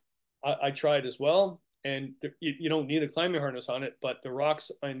left. I tried as well. And you don't need a climbing harness on it, but the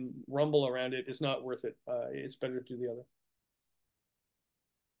rocks and rumble around it is not worth it. It's better to do the other.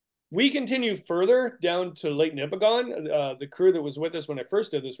 We continue further down to Lake Nippissing. The crew that was with us when I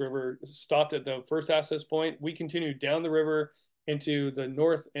first did this river stopped at the first access point. We continued down the river into the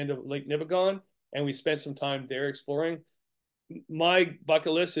north end of Lake Nippissing, and we spent some time there exploring. My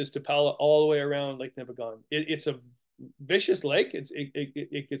bucket list is to paddle all the way around Lake Nippissing. It's a vicious lake.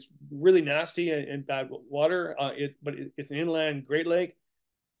 It gets really nasty and bad water. But it's an inland Great Lake,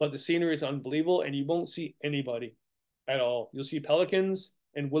 but the scenery is unbelievable, and you won't see anybody at all. You'll see pelicans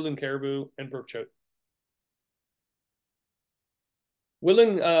and woodland caribou and brook trout.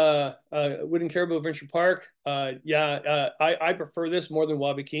 Woodland Caribou Adventure Park. I prefer this more than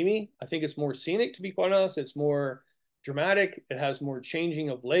Wabakimi. I think it's more scenic, to be quite honest. It's more dramatic. It has more changing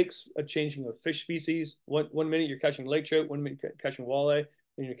of lakes, a changing of fish species. One minute you're catching lake trout, 1 minute you're catching walleye,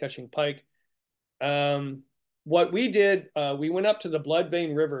 and you're catching pike. What we did, we went up to the Blood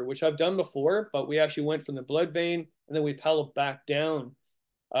Vein River, which I've done before, but we actually went from the Blood Vein and then we paddled back down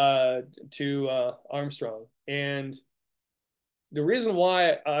to Armstrong. And the reason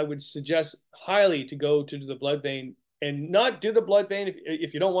why I would suggest highly to go to the Blood Vein and not do the Blood Vein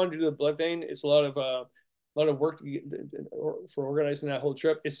if you don't want to do the Blood Vein, it's a lot of work for organizing that whole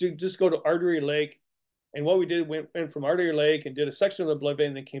trip. Is to just go to Artery Lake. And what we did went from Artery Lake and did a section of the Blood Vein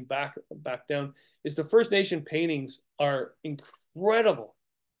and then came back down. Is the First Nation paintings are incredible.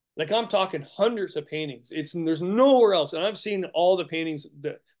 Like I'm talking hundreds of paintings. There's nowhere else. And I've seen all the paintings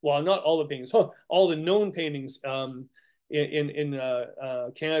well, not all the paintings, all the known paintings in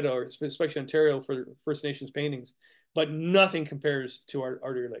Canada, or especially Ontario, for First Nations paintings, but nothing compares to our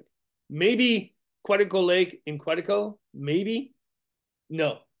Artery Lake. Maybe Quetico Lake in Quetico, maybe.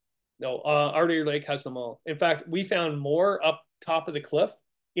 No, Artery Lake has them all. In fact, we found more up top of the cliff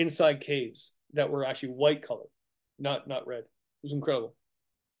inside caves that were actually white color, not red. It was incredible.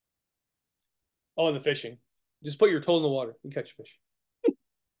 Oh, and the fishing. Just put your toe in the water and catch fish.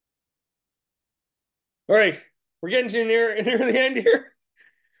 All right, we're getting to near the end here.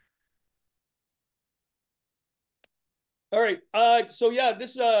 All right. So yeah,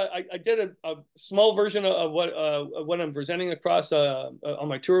 this I did a small version of what I'm presenting across on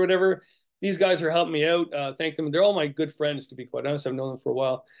my tour or whatever. These guys are helping me out. Thank them. They're all my good friends, to be quite honest. I've known them for a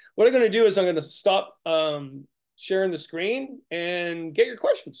while. What I'm going to do is I'm going to stop sharing the screen and get your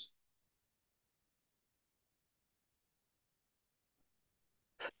questions.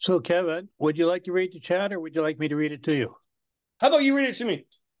 So, Kevin, would you like to read the chat or would you like me to read it to you? How about you read it to me?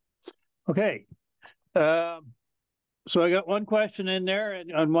 Okay. So I got one question in there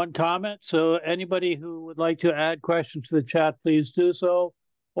and one comment. So anybody who would like to add questions to the chat, please do so.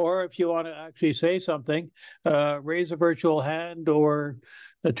 Or if you want to actually say something, raise a virtual hand or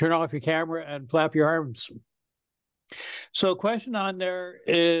turn off your camera and flap your arms. So question on there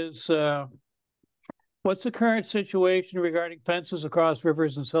is, what's the current situation regarding fences across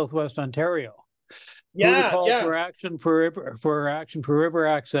rivers in Southwest Ontario? Yeah. For action for river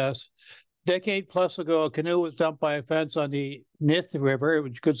access. Decade plus ago, a canoe was dumped by a fence on the Nith River,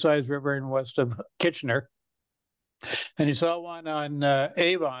 which is a good-sized river in west of Kitchener. And you saw one on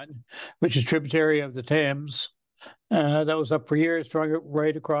Avon, which is tributary of the Thames. That was up for years, strung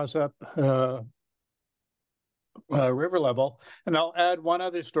right across up river level. And I'll add one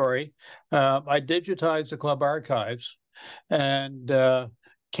other story. I digitized the club archives and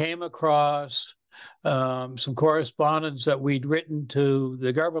came across some correspondence that we'd written to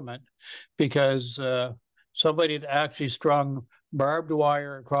the government because somebody had actually strung barbed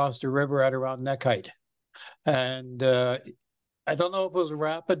wire across the river at around neck height. And I don't know if it was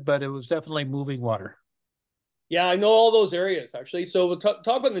rapid, but it was definitely moving water. Yeah, I know all those areas, actually. So we'll talk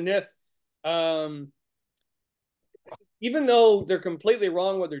about the Nith. even though they're completely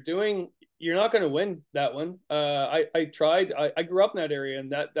wrong what they're doing, you're not going to win that one. I tried. I grew up in that area,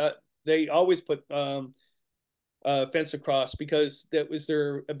 and that they always put fence across because that was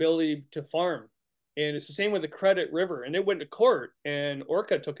their ability to farm. And it's the same with the Credit River, and it went to court, and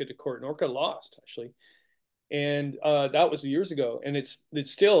Orca took it to court, and Orca lost actually, and that was years ago. And it's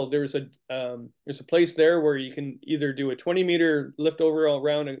still there's a place there where you can either do a 20-meter lift over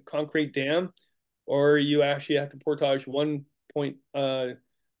around a concrete dam, or you actually have to portage 1.5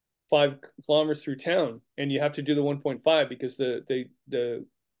 kilometers through town, and you have to do the 1.5 because the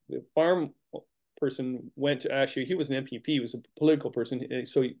farm person went to actually he was an MPP, he was a political person.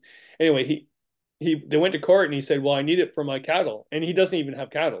 So anyway, they went to court and he said, well, I need it for my cattle, and he doesn't even have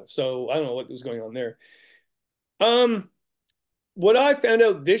cattle. So I don't know what was going on there. What I found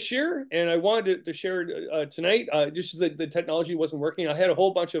out this year, and I wanted to share tonight, just that the technology wasn't working. I had a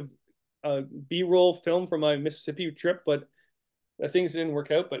whole bunch of B-roll film from my Mississippi trip, but things didn't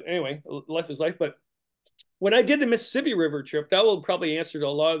work out. But anyway, life is life. But when I did the Mississippi River trip, that will probably answer to a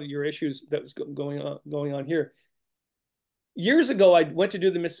lot of your issues that was going on here. Years ago, I went to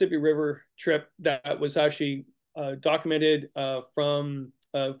do the Mississippi River trip that was actually documented from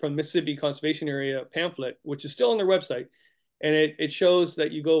Mississippi Conservation Area pamphlet, which is still on their website, and it shows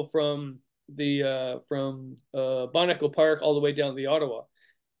that you go from Bon Park all the way down to the Ottawa.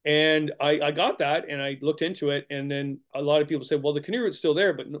 And I got that, and I looked into it, and then a lot of people said, well, the canoe route's still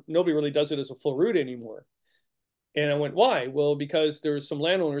there, but nobody really does it as a full route anymore. And I went, why? Well, because there's some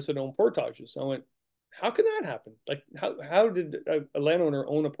landowners that own portages. I went, how can that happen? Like, how did a landowner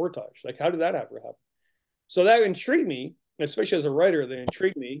own a portage? Like, how did that ever happen? So that intrigued me, especially as a writer, that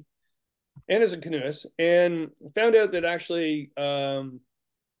intrigued me, and as a canoeist, and found out that actually,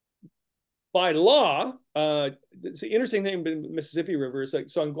 by law, it's the interesting thing about the Mississippi River is like,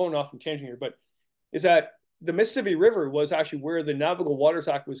 so I'm going off on tangent here, but is that the Mississippi River was actually where the Navigable Waters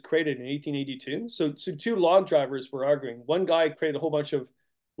Act was created in 1882. So two log drivers were arguing. One guy created a whole bunch of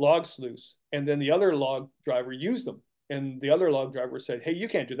log sloughs, and then the other log driver used them. And the other log driver said, hey, you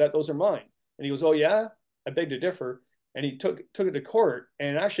can't do that. Those are mine. And he goes, oh, yeah? I beg to differ. And he took it to court.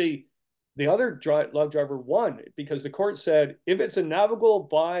 And actually, the other log driver won because the court said, if it's a navigable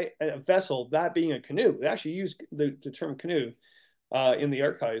by a vessel, that being a canoe, they actually used the term canoe in the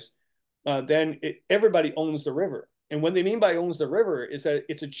archives, then everybody owns the river. And what they mean by owns the river is that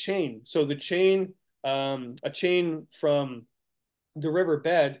it's a chain. So the chain, a chain from the river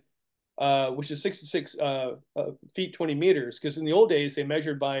bed, which is 66 feet, 20 meters, because in the old days, they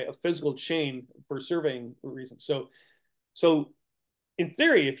measured by a physical chain for surveying reasons. So in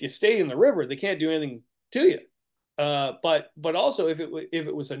theory, if you stay in the river, they can't do anything to you. But also, if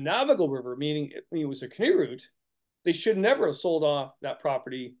it was a navigable river, meaning it was a canoe route, they should never have sold off that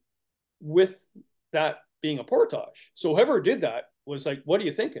property with that being a portage. So whoever did that was like, what are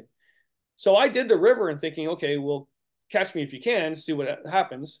you thinking? So I did the river and thinking, okay, well, catch me if you can, see what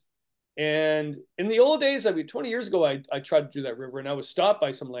happens. And in the old days, I mean, 20 years ago, I tried to do that river, and I was stopped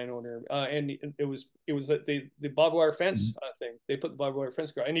by some landowner. And it was the barbed wire fence thing. They put the barbed wire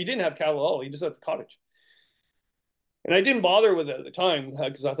fence across, and he didn't have cattle at all. He just had the cottage. And I didn't bother with it at the time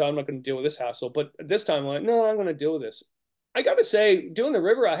because I thought I'm not going to deal with this hassle. But this time, I went, no, I'm going to deal with this. I got to say, doing the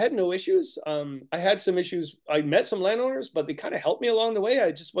river, I had no issues. I had some issues. I met some landowners, but they kind of helped me along the way.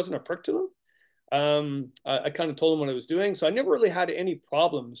 I just wasn't a prick to them. I kind of told them what I was doing. So I never really had any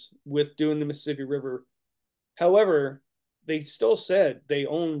problems with doing the Mississippi River. However, they still said they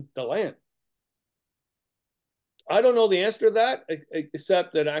own the land. I don't know the answer to that,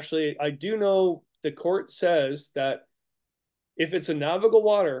 except that actually I do know the court says that if it's a navigable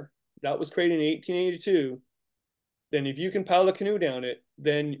water that was created in 1882, then if you can paddle a canoe down it,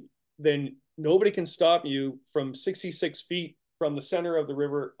 then nobody can stop you from 66 feet from the center of the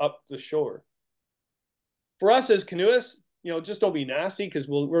river up the shore. For us as canoeists, just don't be nasty because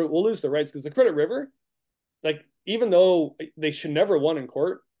we'll lose the rights, because the Credit River, like, even though they should never have won in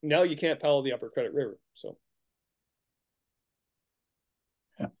court, now you can't paddle the upper Credit River. So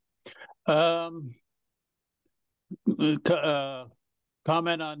yeah.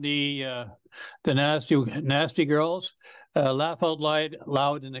 Comment on the nasty girls. Laugh out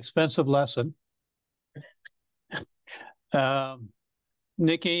loud, an expensive lesson.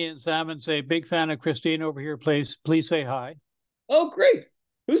 Nikki and Salmon say, big fan of Christine over here. Please say hi. Oh, great.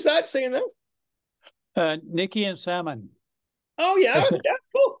 Who's that saying that? Nikki and Salmon. Oh, yeah. Yeah,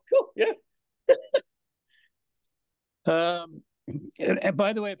 cool. Yeah. And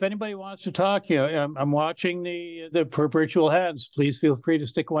by the way, if anybody wants to talk, I'm watching the virtual hands. Please feel free to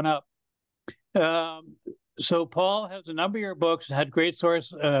stick one up. So Paul has a number of your books, had great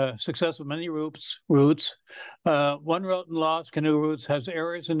source success with many routes. One route in Lost Canoe Routes has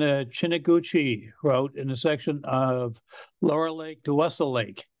errors in the Chiniguchi route in the section of Lower Lake to Wessel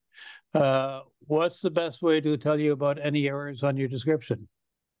Lake. What's the best way to tell you about any errors on your description?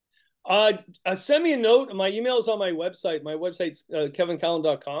 Send me a note. My email is on my website. My website's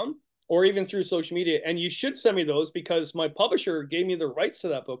kevincallan.com, or even through social media. And you should send me those because my publisher gave me the rights to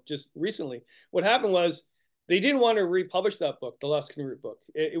that book just recently. What happened was they didn't want to republish that book, the Lost Canoe Route book.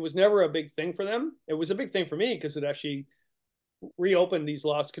 It was never a big thing for them. It was a big thing for me because it actually reopened these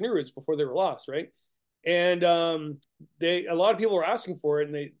lost canoe routes before they were lost, right? And a lot of people were asking for it,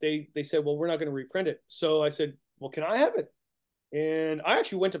 and they said, well, we're not going to reprint it. So I said, well, can I have it? And I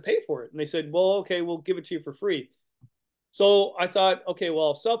actually went to pay for it. And they said, well, okay, we'll give it to you for free. So I thought, okay, well,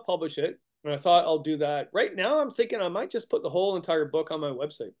 I'll self-publish it. And I thought I'll do that. Right now, I'm thinking I might just put the whole entire book on my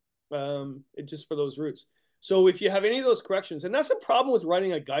website, just for those routes. So if you have any of those corrections, and that's the problem with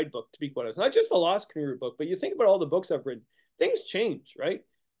writing a guidebook, to be quite honest, not just the Lost Canoe Route book, but you think about all the books I've written, things change, right?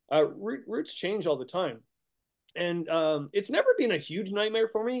 Routes change all the time. And it's never been a huge nightmare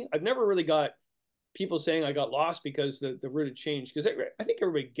for me. I've never really got people saying I got lost because the route had changed. Because I think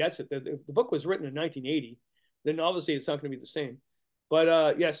everybody gets it. The book was written in 1980. Then obviously it's not going to be the same.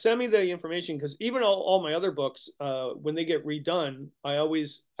 But yeah, send me the information because even all my other books, when they get redone, I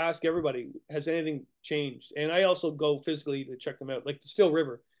always ask everybody, has anything changed? And I also go physically to check them out, like the Still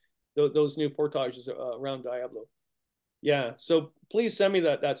River, those new portages around Diablo. Yeah, so please send me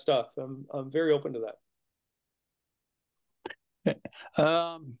that stuff. I'm very open to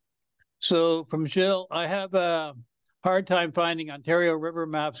that. So from Jill, I have a hard time finding Ontario River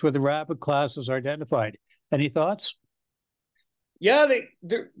maps where the rapid classes are identified. Any thoughts? Yeah,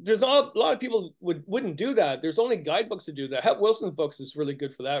 there's a lot of people wouldn't do that. There's only guidebooks to do that. Hep Wilson's books is really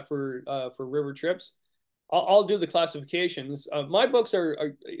good for that for river trips. I'll do the classifications. My books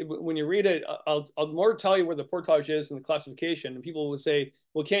are when you read it, I'll more tell you where the portage is and the classification. And people will say,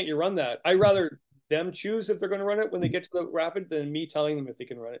 "Well, can't you run that?" I rather them choose if they're going to run it when they get to the rapid than me telling them if they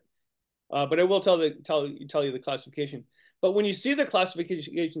can run it. But I will tell you the classification. But when you see the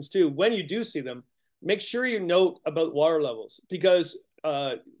classifications too, when you do see them, make sure you note about water levels because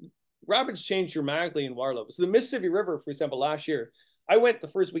rapids change dramatically in water levels. The Mississippi River, for example, last year, I went the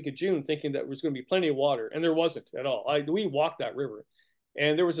first week of June thinking that there was going to be plenty of water, and there wasn't at all. We walked that river,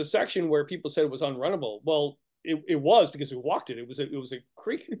 and there was a section where people said it was unrunnable. Well, it was because we walked it. It was a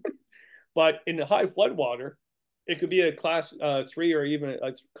creek, but in the high flood water, it could be a class 3 or even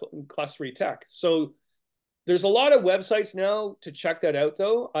a class 3 tech. So there's a lot of websites now to check that out.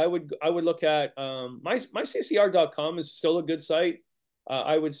 Though I would look at myccr.com is still a good site.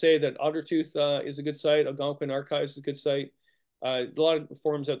 I would say that Ottertooth is a good site. Algonquin Archives is a good site. A lot of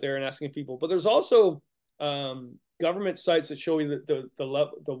forums out there and asking people, but there's also government sites that show you the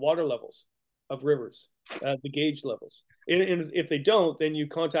water levels of rivers, the gauge levels. And if they don't, then you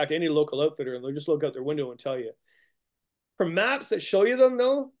contact any local outfitter and they'll just look out their window and tell you. For maps that show you them,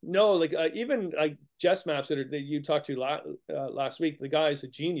 no, like even like Jess maps that you talked to last week, the guy is a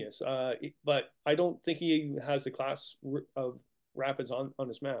genius, but I don't think he has the class of rapids on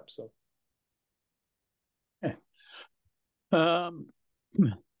his map. So.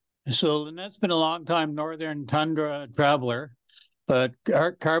 So Lynette's been a long time northern tundra traveler, but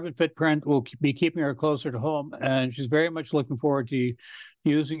our carbon footprint will be keeping her closer to home, and she's very much looking forward to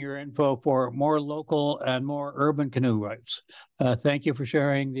using your info for more local and more urban canoe routes. Thank you for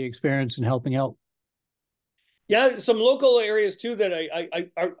sharing the experience and helping out. Yeah, some local areas too that I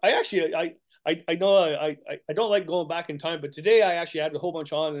know I don't like going back in time, but today I actually had a whole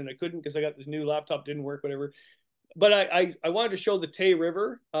bunch on and I couldn't because I got this new laptop, didn't work, whatever. But I wanted to show the Tay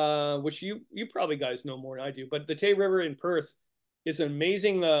River, which you probably guys know more than I do. But the Tay River in Perth is an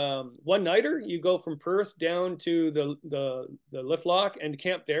amazing one-nighter. You go from Perth down to the lift lock and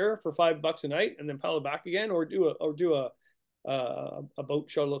camp there for $5 a night, and then paddle back again, or do a boat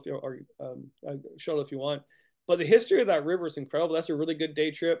shuttle if a shuttle if you want. But the history of that river is incredible. That's a really good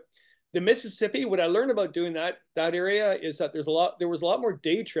day trip. The Mississippi, what I learned about doing that area is that there was a lot more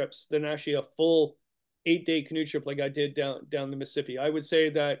day trips than actually a full 8-day canoe trip like I did down the Mississippi. I would say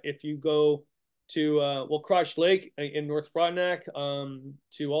that if you go to Crotch Lake in North Frontenac,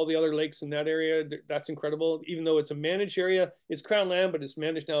 to all the other lakes in that area, that's incredible. Even though it's a managed area, it's Crown land, but it's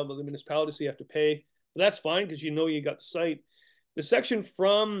managed now by the municipality, so you have to pay. But that's fine because you got the site. The section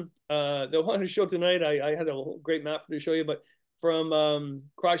from the one to show tonight, I had a great map to show you, but from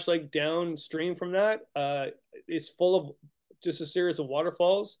Crotch Lake downstream from that, it's full of just a series of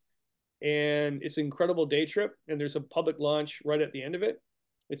waterfalls. And it's an incredible day trip. And there's a public launch right at the end of it.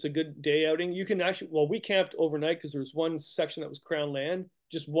 It's a good day outing. You can actually, well, we camped overnight because there was one section that was Crown land,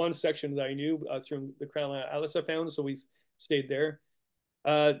 just one section that I knew through the Crown land atlas I found, so we stayed there.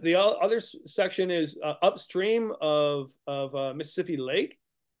 The other section is upstream of Mississippi Lake.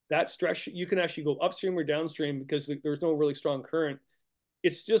 That stretch, you can actually go upstream or downstream because there's no really strong current.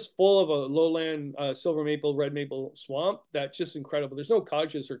 It's just full of a lowland silver maple, red maple swamp that's just incredible. There's no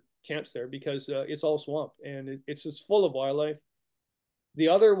cottages or camps there because it's all swamp, and it's just full of wildlife. The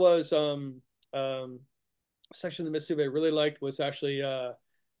other was section of the Mississippi I really liked was actually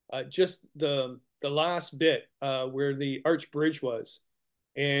just the last bit where the Arch Bridge was.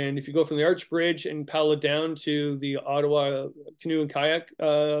 And if you go from the Arch Bridge and paddle it down to the Ottawa Canoe and Kayak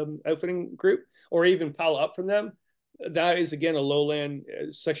outfitting group, or even paddle up from them, that is again a lowland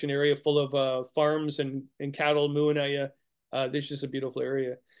section area full of farms and cattle mooing at you. This is just a beautiful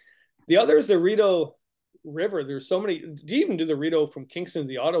area. The other is the Rideau River. There's so many. Do you even do the Rideau from Kingston to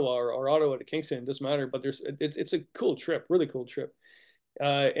the Ottawa or Ottawa to Kingston? It doesn't matter. But it's a cool trip, really cool trip.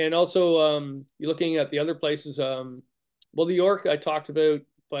 And also you're looking at the other places. Well, New York I talked about,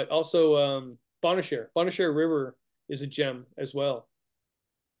 but also Bonnechere. Bonnechere River is a gem as well.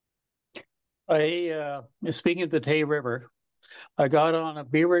 Speaking of the Tay River, I got on a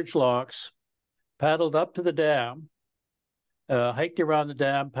Beaverage Locks, paddled up to the dam, hiked around the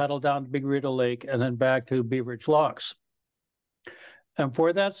dam, paddled down to Big Rideau Lake, and then back to Beaverage Locks. And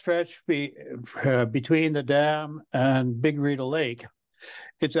for that stretch between the dam and Big Rideau Lake,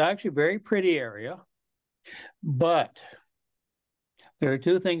 it's actually a very pretty area, but there are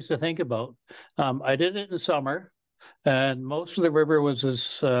two things to think about. I did it in summer, and most of the river was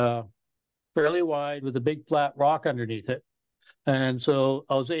this fairly wide with a big flat rock underneath it. And so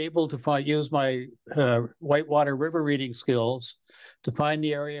I was able to use my whitewater river reading skills to find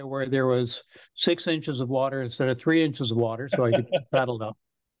the area where there was 6 inches of water instead of 3 inches of water, so I could paddle down.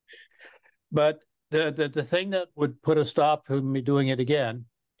 But the thing that would put a stop to me doing it again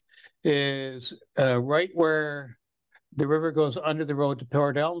is right where the river goes under the road to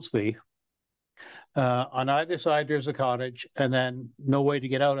Port Ellensby. On either side, there's a cottage, and then no way to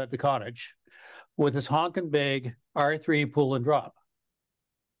get out at the cottage, with this honking big R3 pull and drop.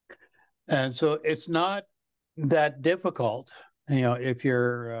 And so it's not that difficult, if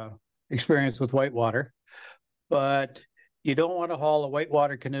you're experienced with whitewater, but you don't want to haul a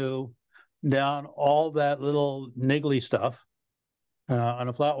whitewater canoe down all that little niggly stuff on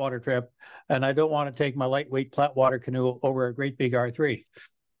a flatwater trip. And I don't want to take my lightweight flatwater canoe over a great big R3.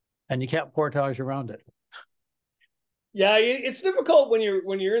 And you can't portage around it. Yeah, it's difficult when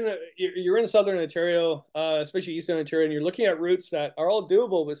you're in southern Ontario, especially eastern Ontario, and you're looking at routes that are all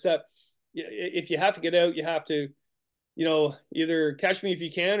doable. But that if you have to get out, you have to, either catch me if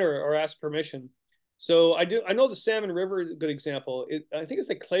you can or ask permission. So I know the Salmon River is a good example. I think it's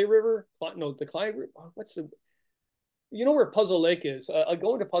the Clay River. No, the Clay River. What's the? You know where Puzzle Lake is? I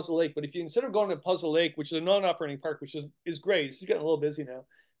go into Puzzle Lake, but if you instead of going to Puzzle Lake, which is a non-operating park, which is great, it's getting a little busy now.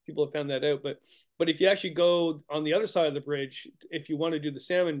 People have found that out, but if you actually go on the other side of the bridge, if you want to do the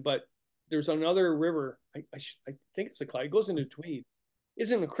salmon, but there's another river. I think it's the Clyde. It goes into Tweed. It's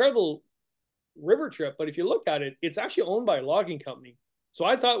an incredible river trip, but if you look at it, it's actually owned by a logging company. So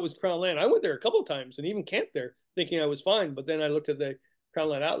I thought it was Crown land. I went there a couple of times and even camped there, thinking I was fine. But then I looked at the Crown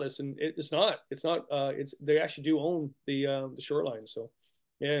land atlas, and it's not. It's not. They actually do own the shoreline. So,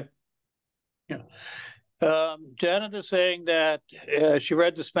 yeah. Yeah. Janet is saying that she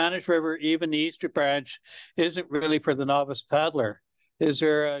read the Spanish River, even the Eastern Branch, isn't really for the novice paddler. Is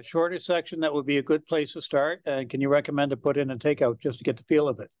there a shorter section that would be a good place to start? And can you recommend to put in a takeout just to get the feel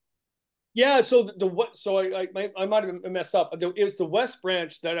of it? Yeah, so I might have messed up. It's the West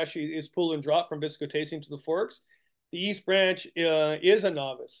Branch that actually is pull and drop from Biscotasing to the Forks. The East Branch is a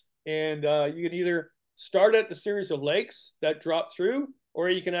novice, and you can either start at the series of lakes that drop through, or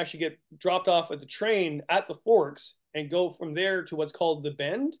you can actually get dropped off at the train at the Forks and go from there to what's called the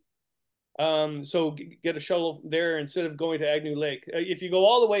Bend. So get a shuttle there instead of going to Agnew Lake. If you go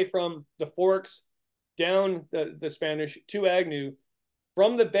all the way from the Forks down the Spanish to Agnew,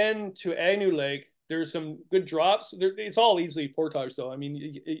 from the Bend to Agnew Lake, there's some good drops. It's all easily portage, though. I mean,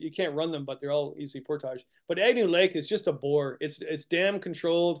 you can't run them, but they're all easily portage. But Agnew Lake is just a bore. It's dam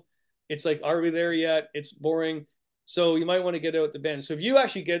controlled. It's like, are we there yet? It's boring. So you might want to get out the Bend. So if you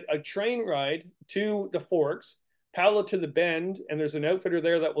actually get a train ride to the Forks, paddle to the Bend, and there's an outfitter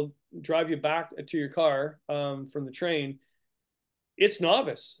there that will drive you back to your car from the train, it's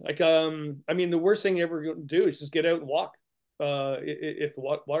novice. Like, I mean, the worst thing you ever do is just get out and walk if the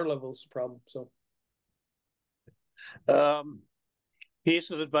water level is a problem. So, piece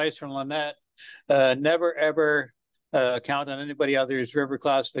of advice from Lynette: never ever count on anybody other's river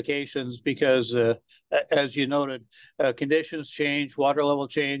classifications because, as you noted, conditions change, water level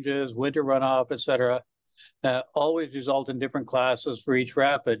changes, winter runoff, etc. Always result in different classes for each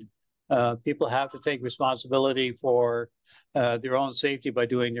rapid. People have to take responsibility for their own safety by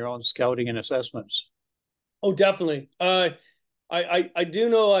doing their own scouting and assessments. Oh, definitely. I do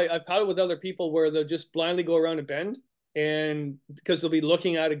know I've paddled with other people where they'll just blindly go around a bend, and because they'll be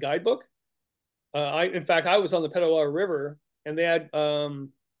looking at a guidebook. In fact, I was on the Petawawa River, and they had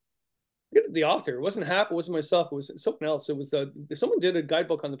the author. It wasn't Hap. It wasn't myself. It was someone else. It was someone did a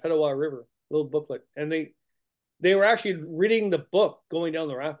guidebook on the Petawawa River, a little booklet, and they were actually reading the book going down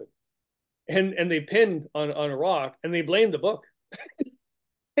the rapid, and they pinned on a rock, and they blamed the book.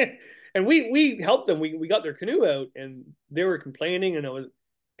 And we helped them. We got their canoe out, and they were complaining, and I was,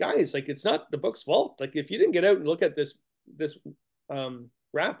 guys, like, it's not the book's fault. Like, if you didn't get out and look at this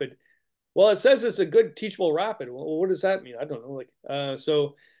rapid, well, it says it's a good teachable rapid. Well, what does that mean? I don't know. Like,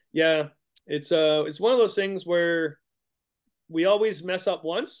 so yeah, it's one of those things where we always mess up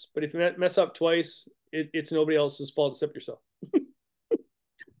once, but if you mess up twice, it's nobody else's fault except yourself.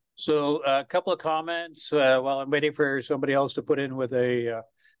 So a couple of comments while I'm waiting for somebody else to put in with a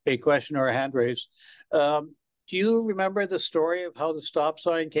question or a hand raise. Do you remember the story of how the stop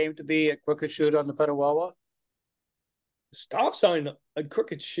sign came to be at Crooked Chute on the Petawawa? Stop sign at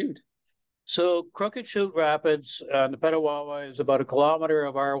Crooked Chute. So Crooked Chute Rapids on the Petawawa is about 1 kilometer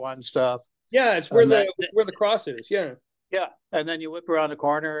of R1 stuff. Yeah, it's where the cross is. Yeah. Yeah, and then you whip around the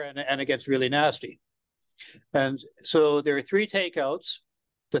corner and it gets really nasty. And so there are 3 takeouts.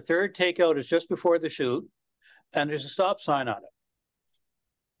 The third takeout is just before the chute, and there's a stop sign on it.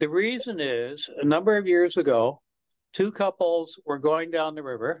 The reason is, a number of years ago, 2 couples were going down the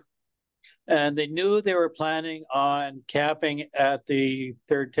river, and they knew they were planning on camping at the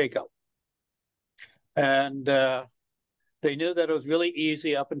third takeout. And they knew that it was really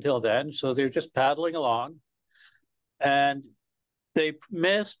easy up until then, so they're just paddling along. And they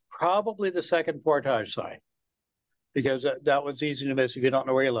missed probably the second portage sign, because that was easy to miss if you don't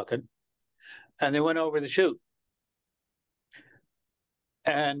know where you're looking. And they went over the chute.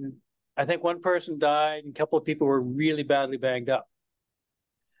 And I think one person died, and a couple of people were really badly banged up.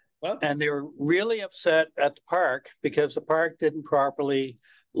 Well, and they were really upset at the park because the park didn't properly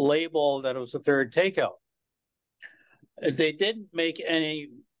label that it was the third takeout. They didn't make any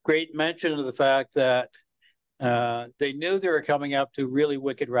great mention of the fact that they knew they were coming up to really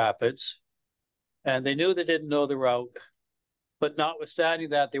wicked rapids, and they knew they didn't know the route, but notwithstanding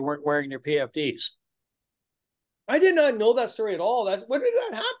that, they weren't wearing their PFDs. I did not know that story at all. When did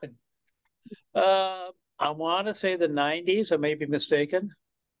that happen? I want to say the 90s. I may be mistaken.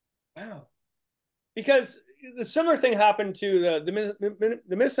 Wow. Because the similar thing happened to the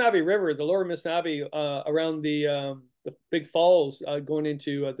Mississippi River, the lower Mississippi, around the big falls going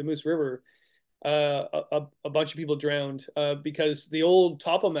into the Moose River. A bunch of people drowned because the old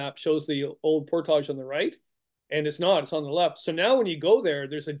topo map shows the old portage on the right, and it's not. It's on the left. So now when you go there,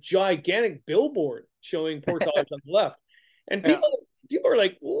 there's a gigantic billboard showing portage on the left, and people are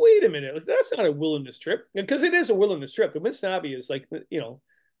like, "Wait a minute, that's not a wilderness trip," because it is a wilderness trip. The Mississippi is like,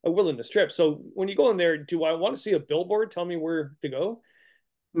 a wilderness trip. So when you go in there, do I want to see a billboard tell me where to go?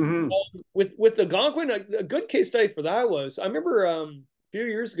 Mm-hmm. With the Algonquin, a good case study for that was, I remember a few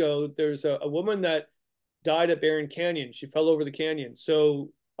years ago, there's a woman that died at Barron Canyon. She fell over the canyon.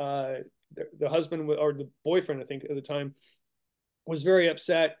 So the husband or the boyfriend, I think at the time, was very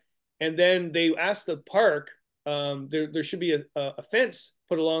upset. And then they asked the park, there should be a fence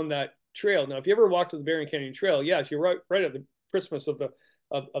put along that trail. Now, if you ever walked to the Barron Canyon Trail, yes, you're right at the precipice of the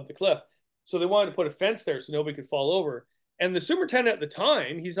cliff. So they wanted to put a fence there so nobody could fall over. And the superintendent at the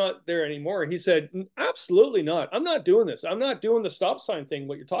time, he's not there anymore. He said, absolutely not. I'm not doing this. I'm not doing the stop sign thing,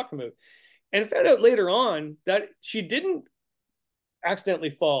 what you're talking about. And found out later on that she didn't accidentally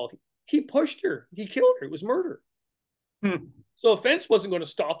fall. He pushed her. He killed her. It was murder. So a fence wasn't going to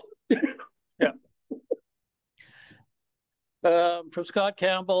stop her. Yeah. From Scott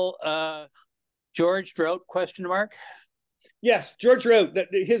Campbell, George Drought, ? Yes, George Drought,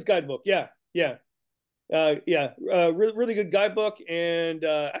 his guidebook. Yeah. Really good guidebook, and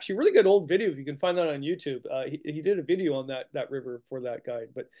actually really good old video if you can find that on YouTube. He did a video on that river for that guide.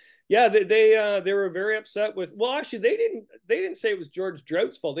 But yeah, they were very upset with. Well, actually, they didn't say it was George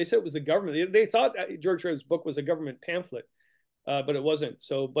Drought's fault. They said it was the government. They thought that George Drought's book was a government pamphlet, but it wasn't.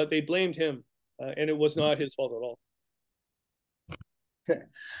 So, but they blamed him, and it was not his fault at all. Okay.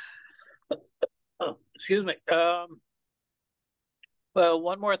 Oh, excuse me. Well,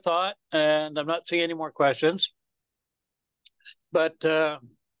 one more thought, and I'm not seeing any more questions. But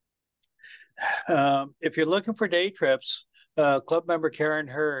if you're looking for day trips, club member Karen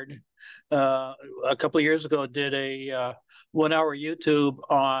Hurd a couple of years ago did a 1 hour YouTube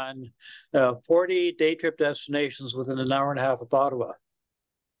on 40 day trip destinations within an hour and a half of Ottawa.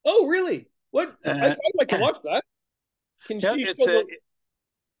 Oh, really? What? I'd Uh, like to watch that. yeah, Can you it's show a, the?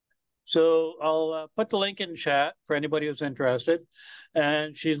 so I'll put the link in chat for anybody who's interested.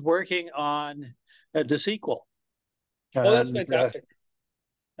 And she's working on the sequel. Oh, that's And fantastic.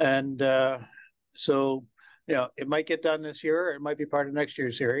 and so it might get done this year, or it might be part of next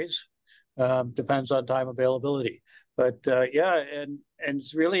year's series. Depends on time availability. But yeah, and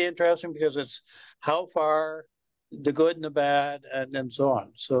it's really interesting because it's how far, the good and the bad, and so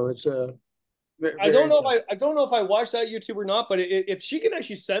on. So it's a I very don't know interesting. if I don't know if I watched that YouTube or not, but if she can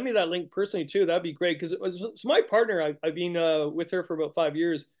actually send me that link personally too, that'd be great. Because it's my partner. I've been with her for about 5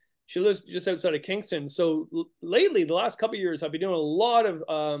 years. She lives just outside of Kingston. So lately, the last couple of years, I've been doing a lot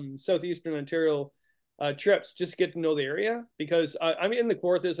of southeastern Ontario trips just to get to know the area because I'm in the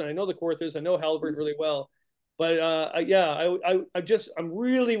Kawarthas and I know the Kawarthas. I know Halbert really well. But yeah, I'm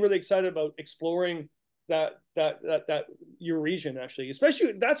really really excited about exploring that your region actually,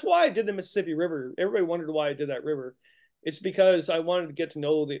 especially that's why I did the Mississippi River. Everybody wondered why I did that river. It's because I wanted to get to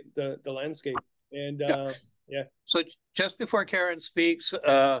know the landscape and Yeah. yeah. So just before Karen speaks,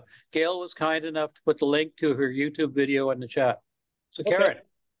 Gail was kind enough to put the link to her YouTube video in the chat. So Okay. Karen.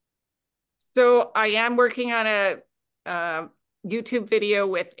 So I am working on a YouTube video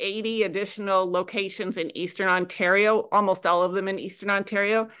with 80 additional locations in Eastern Ontario, almost all of them in Eastern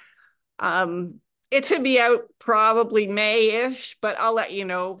Ontario. It should be out probably May-ish, but I'll let you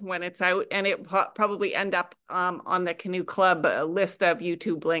know when it's out, and it probably end up on the Canoe Club list of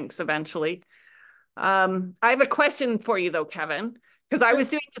YouTube links eventually. I have a question for you though, Kevin, because I was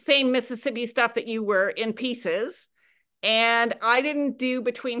doing the same Mississippi stuff that you were in pieces, and I didn't do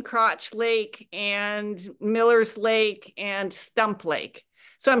between Crotch Lake and Miller's Lake and Stump Lake.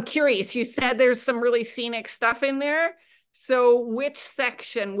 So I'm curious, you said there's some really scenic stuff in there. So which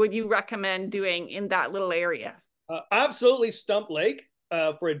section would you recommend doing in that little area? Absolutely Stump Lake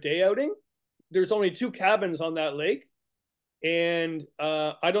for a day outing. There's only 2 cabins on that lake, and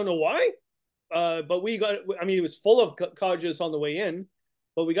I don't know why, but we got. I mean, it was full of cottages on the way in,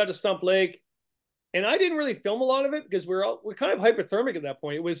 but we got to Stump Lake, and I didn't really film a lot of it because we're kind of hypothermic at that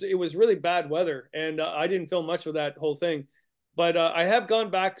point. It was really bad weather, and I didn't film much of that whole thing. But I have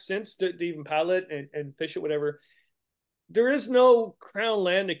gone back since to even paddle it and fish it, whatever. There is no crown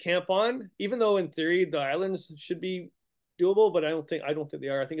land to camp on, even though in theory the islands should be doable, but I don't think they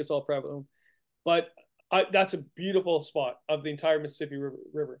are. I think it's all private owned. But that's a beautiful spot of the entire Mississippi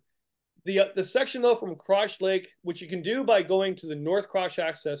River. The section though from Crotch Lake, which you can do by going to the North Crotch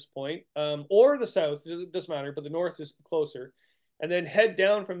access point or the south, it doesn't matter, but the north is closer, and then head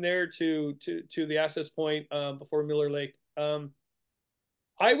down from there to the access point before Miller Lake.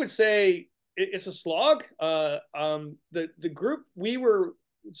 I would say it's a slog. The group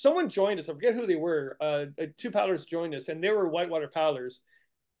someone joined us. I forget who they were. 2 paddlers joined us, and they were whitewater paddlers.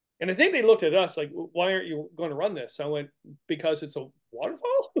 And I think they looked at us like, "Why aren't you going to run this?" I went, "Because it's a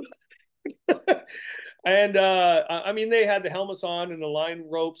waterfall." And I mean, they had the helmets on and the line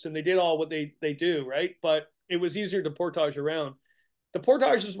ropes, and they did all what they do, right? But it was easier to portage around. The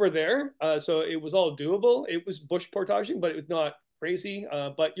portages were there, so it was all doable. It was bush portaging, but it was not crazy.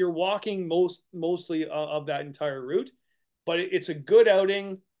 But you're walking mostly of that entire route. But it's a good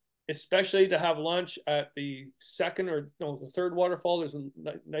outing, especially to have lunch at the the 3rd waterfall. There's a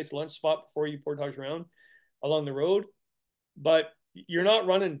nice lunch spot before you portage around along the road. But you're not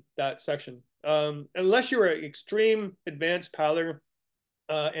running that section unless you're an extreme advanced paddler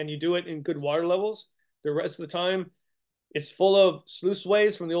and you do it in good water levels. The rest of the time, it's full of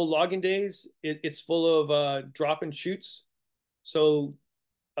sluiceways from the old logging days. It's full of drop and shoots. So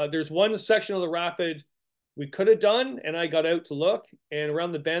there's one section of the rapid we could have done, and I got out to look, and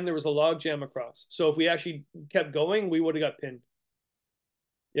around the bend there was a log jam across. So if we actually kept going, we would have got pinned.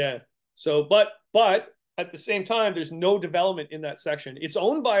 Yeah. So, but at the same time, there's no development in that section. It's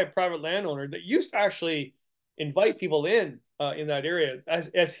owned by a private landowner that used to actually invite people in that area,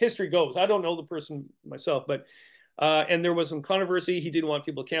 as history goes. I don't know the person myself, but and there was some controversy. He didn't want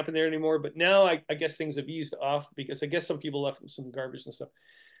people camping there anymore. But now I guess things have eased off because I guess some people left some garbage and stuff.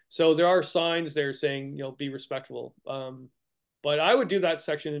 So there are signs there saying, be respectful. But I would do that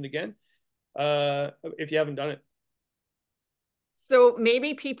section in again if you haven't done it. So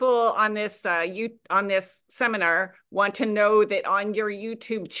maybe people on this seminar want to know that on your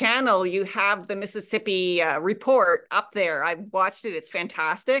YouTube channel you have the Mississippi report up there. I've watched it; it's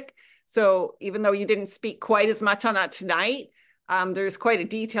fantastic. So even though you didn't speak quite as much on that tonight, there's quite a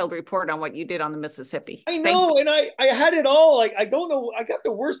detailed report on what you did on the Mississippi. I know, and I had it all. Like, I don't know, I got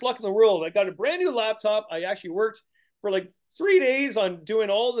the worst luck in the world. I got a brand new laptop. I actually worked for like 3 days on doing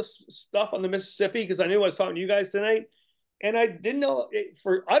all this stuff on the Mississippi because I knew I was talking to you guys tonight. And I didn't know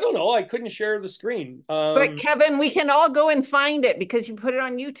I don't know, I couldn't share the screen. But Kevin, we can all go and find it because you put it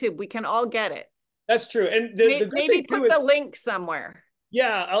on YouTube. We can all get it. That's true. And maybe put the link somewhere.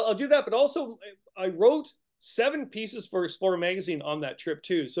 Yeah, I'll do that. But also, I wrote 7 pieces for Explorer Magazine on that trip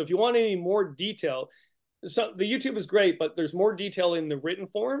too. So if you want any more detail, the YouTube is great, but there's more detail in the written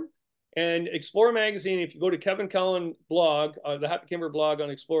form. And Explorer Magazine, if you go to Kevin Callan blog, the Happy Camper blog on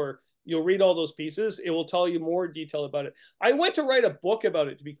Explorer, you'll read all those pieces. It will tell you more detail about it. I went to write a book about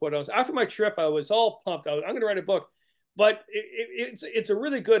it, to be quite honest. After my trip, I was all pumped. I'm going to write a book. But it's a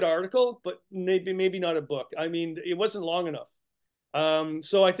really good article, but maybe not a book. I mean, it wasn't long enough.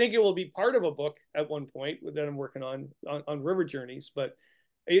 So I think it will be part of a book at one point that I'm working on river journeys. But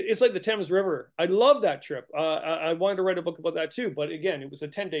it's like the Thames River. I love that trip. I wanted to write a book about that too. But again, it was a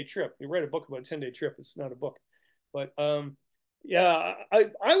 10-day trip. You write a book about a 10-day trip. It's not a book. But yeah,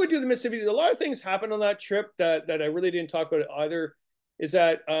 I would do the Mississippi. A lot of things happened on that trip that I really didn't talk about it either. Is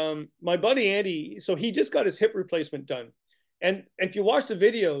that my buddy Andy, so he just got his hip replacement done. And if you watch the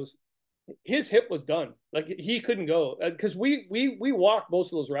videos, his hip was done. Like, he couldn't go because we walked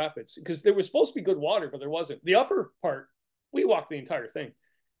most of those rapids because there was supposed to be good water, but there wasn't. The upper part, we walked the entire thing.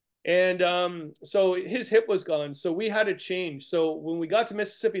 And so his hip was gone. So we had to change. So when we got to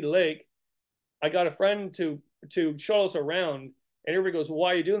Mississippi Lake, I got a friend to show us around, and everybody goes, well,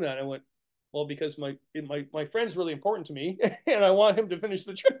 why are you doing that? I went, well, because my friend's really important to me, and I want him to finish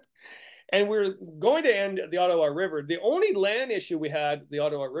the trip. And we're going to end the Ottawa River. The only land issue we had the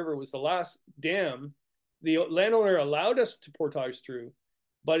Ottawa River was the last dam. The landowner allowed us to portage through,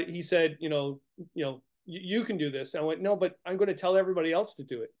 but he said, you can do this. And I went, no, but I'm going to tell everybody else to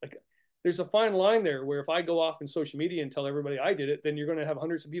do it. Like, there's a fine line there where if I go off in social media and tell everybody I did it, then you're going to have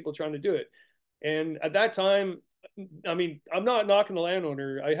hundreds of people trying to do it. And at that time, I mean, I'm not knocking the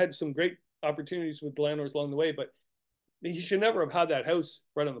landowner. I had some great opportunities with the landowners along the way, but he should never have had that house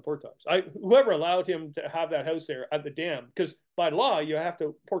right on the portage. Whoever allowed him to have that house there at the dam, because by law, you have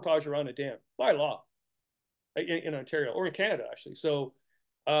to portage around a dam, by law, in Ontario or in Canada, actually. So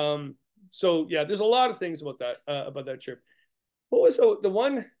yeah, there's a lot of things about that trip. What was the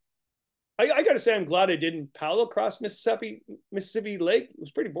one? I got to say, I'm glad I didn't paddle across Mississippi Lake. It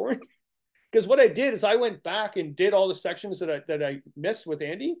was pretty boring. Because what I did is I went back and did all the sections that I missed with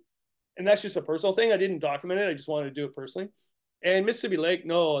Andy. And that's just a personal thing. I didn't document it. I just wanted to do it personally. And Mississippi Lake,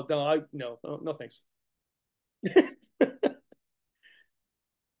 no, thanks.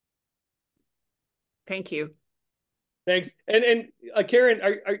 Thank you. Thanks. And Karen,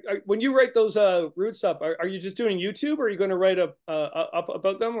 are when you write those routes up, are you just doing YouTube, or are you going to write up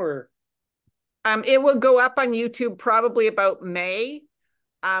about them, or? It will go up on YouTube probably about May.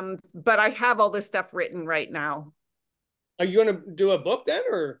 But I have all this stuff written right now. Are you going to do a book then,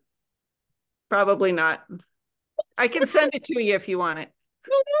 or? Probably not. I can send it to you if you want it.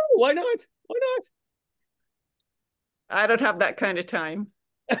 No, why not? Why not? I don't have that kind of time.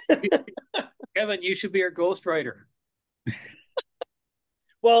 Kevin, you should be our ghostwriter.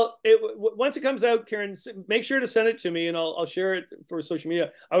 Well, once it comes out, Karen, make sure to send it to me, and I'll share it for social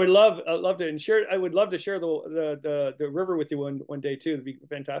media. I would love to, and share. I would love to share the river with you one day too. It'd be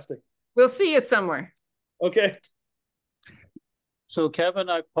fantastic. We'll see you somewhere. Okay. So, Kevin,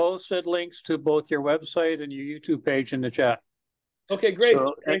 I posted links to both your website and your YouTube page in the chat. Okay, great.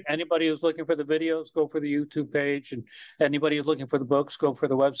 So anybody who's looking for the videos, go for the YouTube page, and anybody who's looking for the books, go for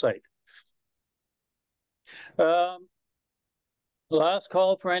the website. Last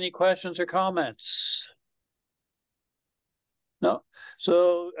call for any questions or comments. No.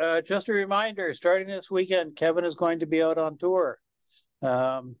 So just a reminder, starting this weekend, Kevin is going to be out on tour.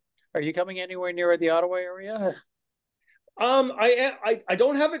 Are you coming anywhere near the Ottawa area? I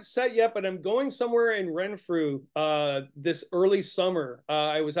don't have it set yet, but I'm going somewhere in Renfrew this early summer.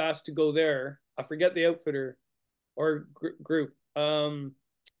 I was asked to go there. I forget the outfitter or group.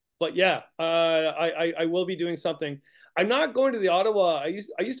 But yeah, I will be doing something. I'm not going to the Ottawa. I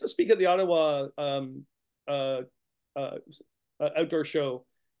used to speak at the Ottawa outdoor show,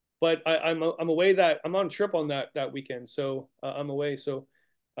 but I'm away I'm on trip on that weekend, so I'm away. So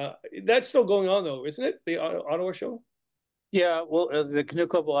that's still going on though, isn't it? The Ottawa show. Yeah, well, the canoe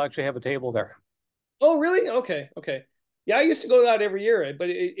club will actually have a table there. Oh, really? Okay. Yeah, I used to go to that every year, but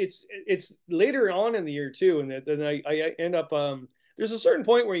it's later on in the year too, and then I end up. There's a certain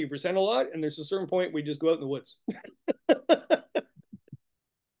point where you present a lot, and there's a certain point where you just go out in the woods.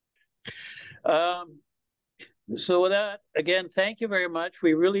 So with that, again, thank you very much.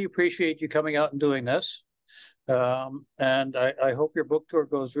 We really appreciate you coming out and doing this. And I hope your book tour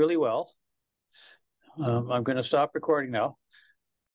goes really well. I'm going to stop recording now.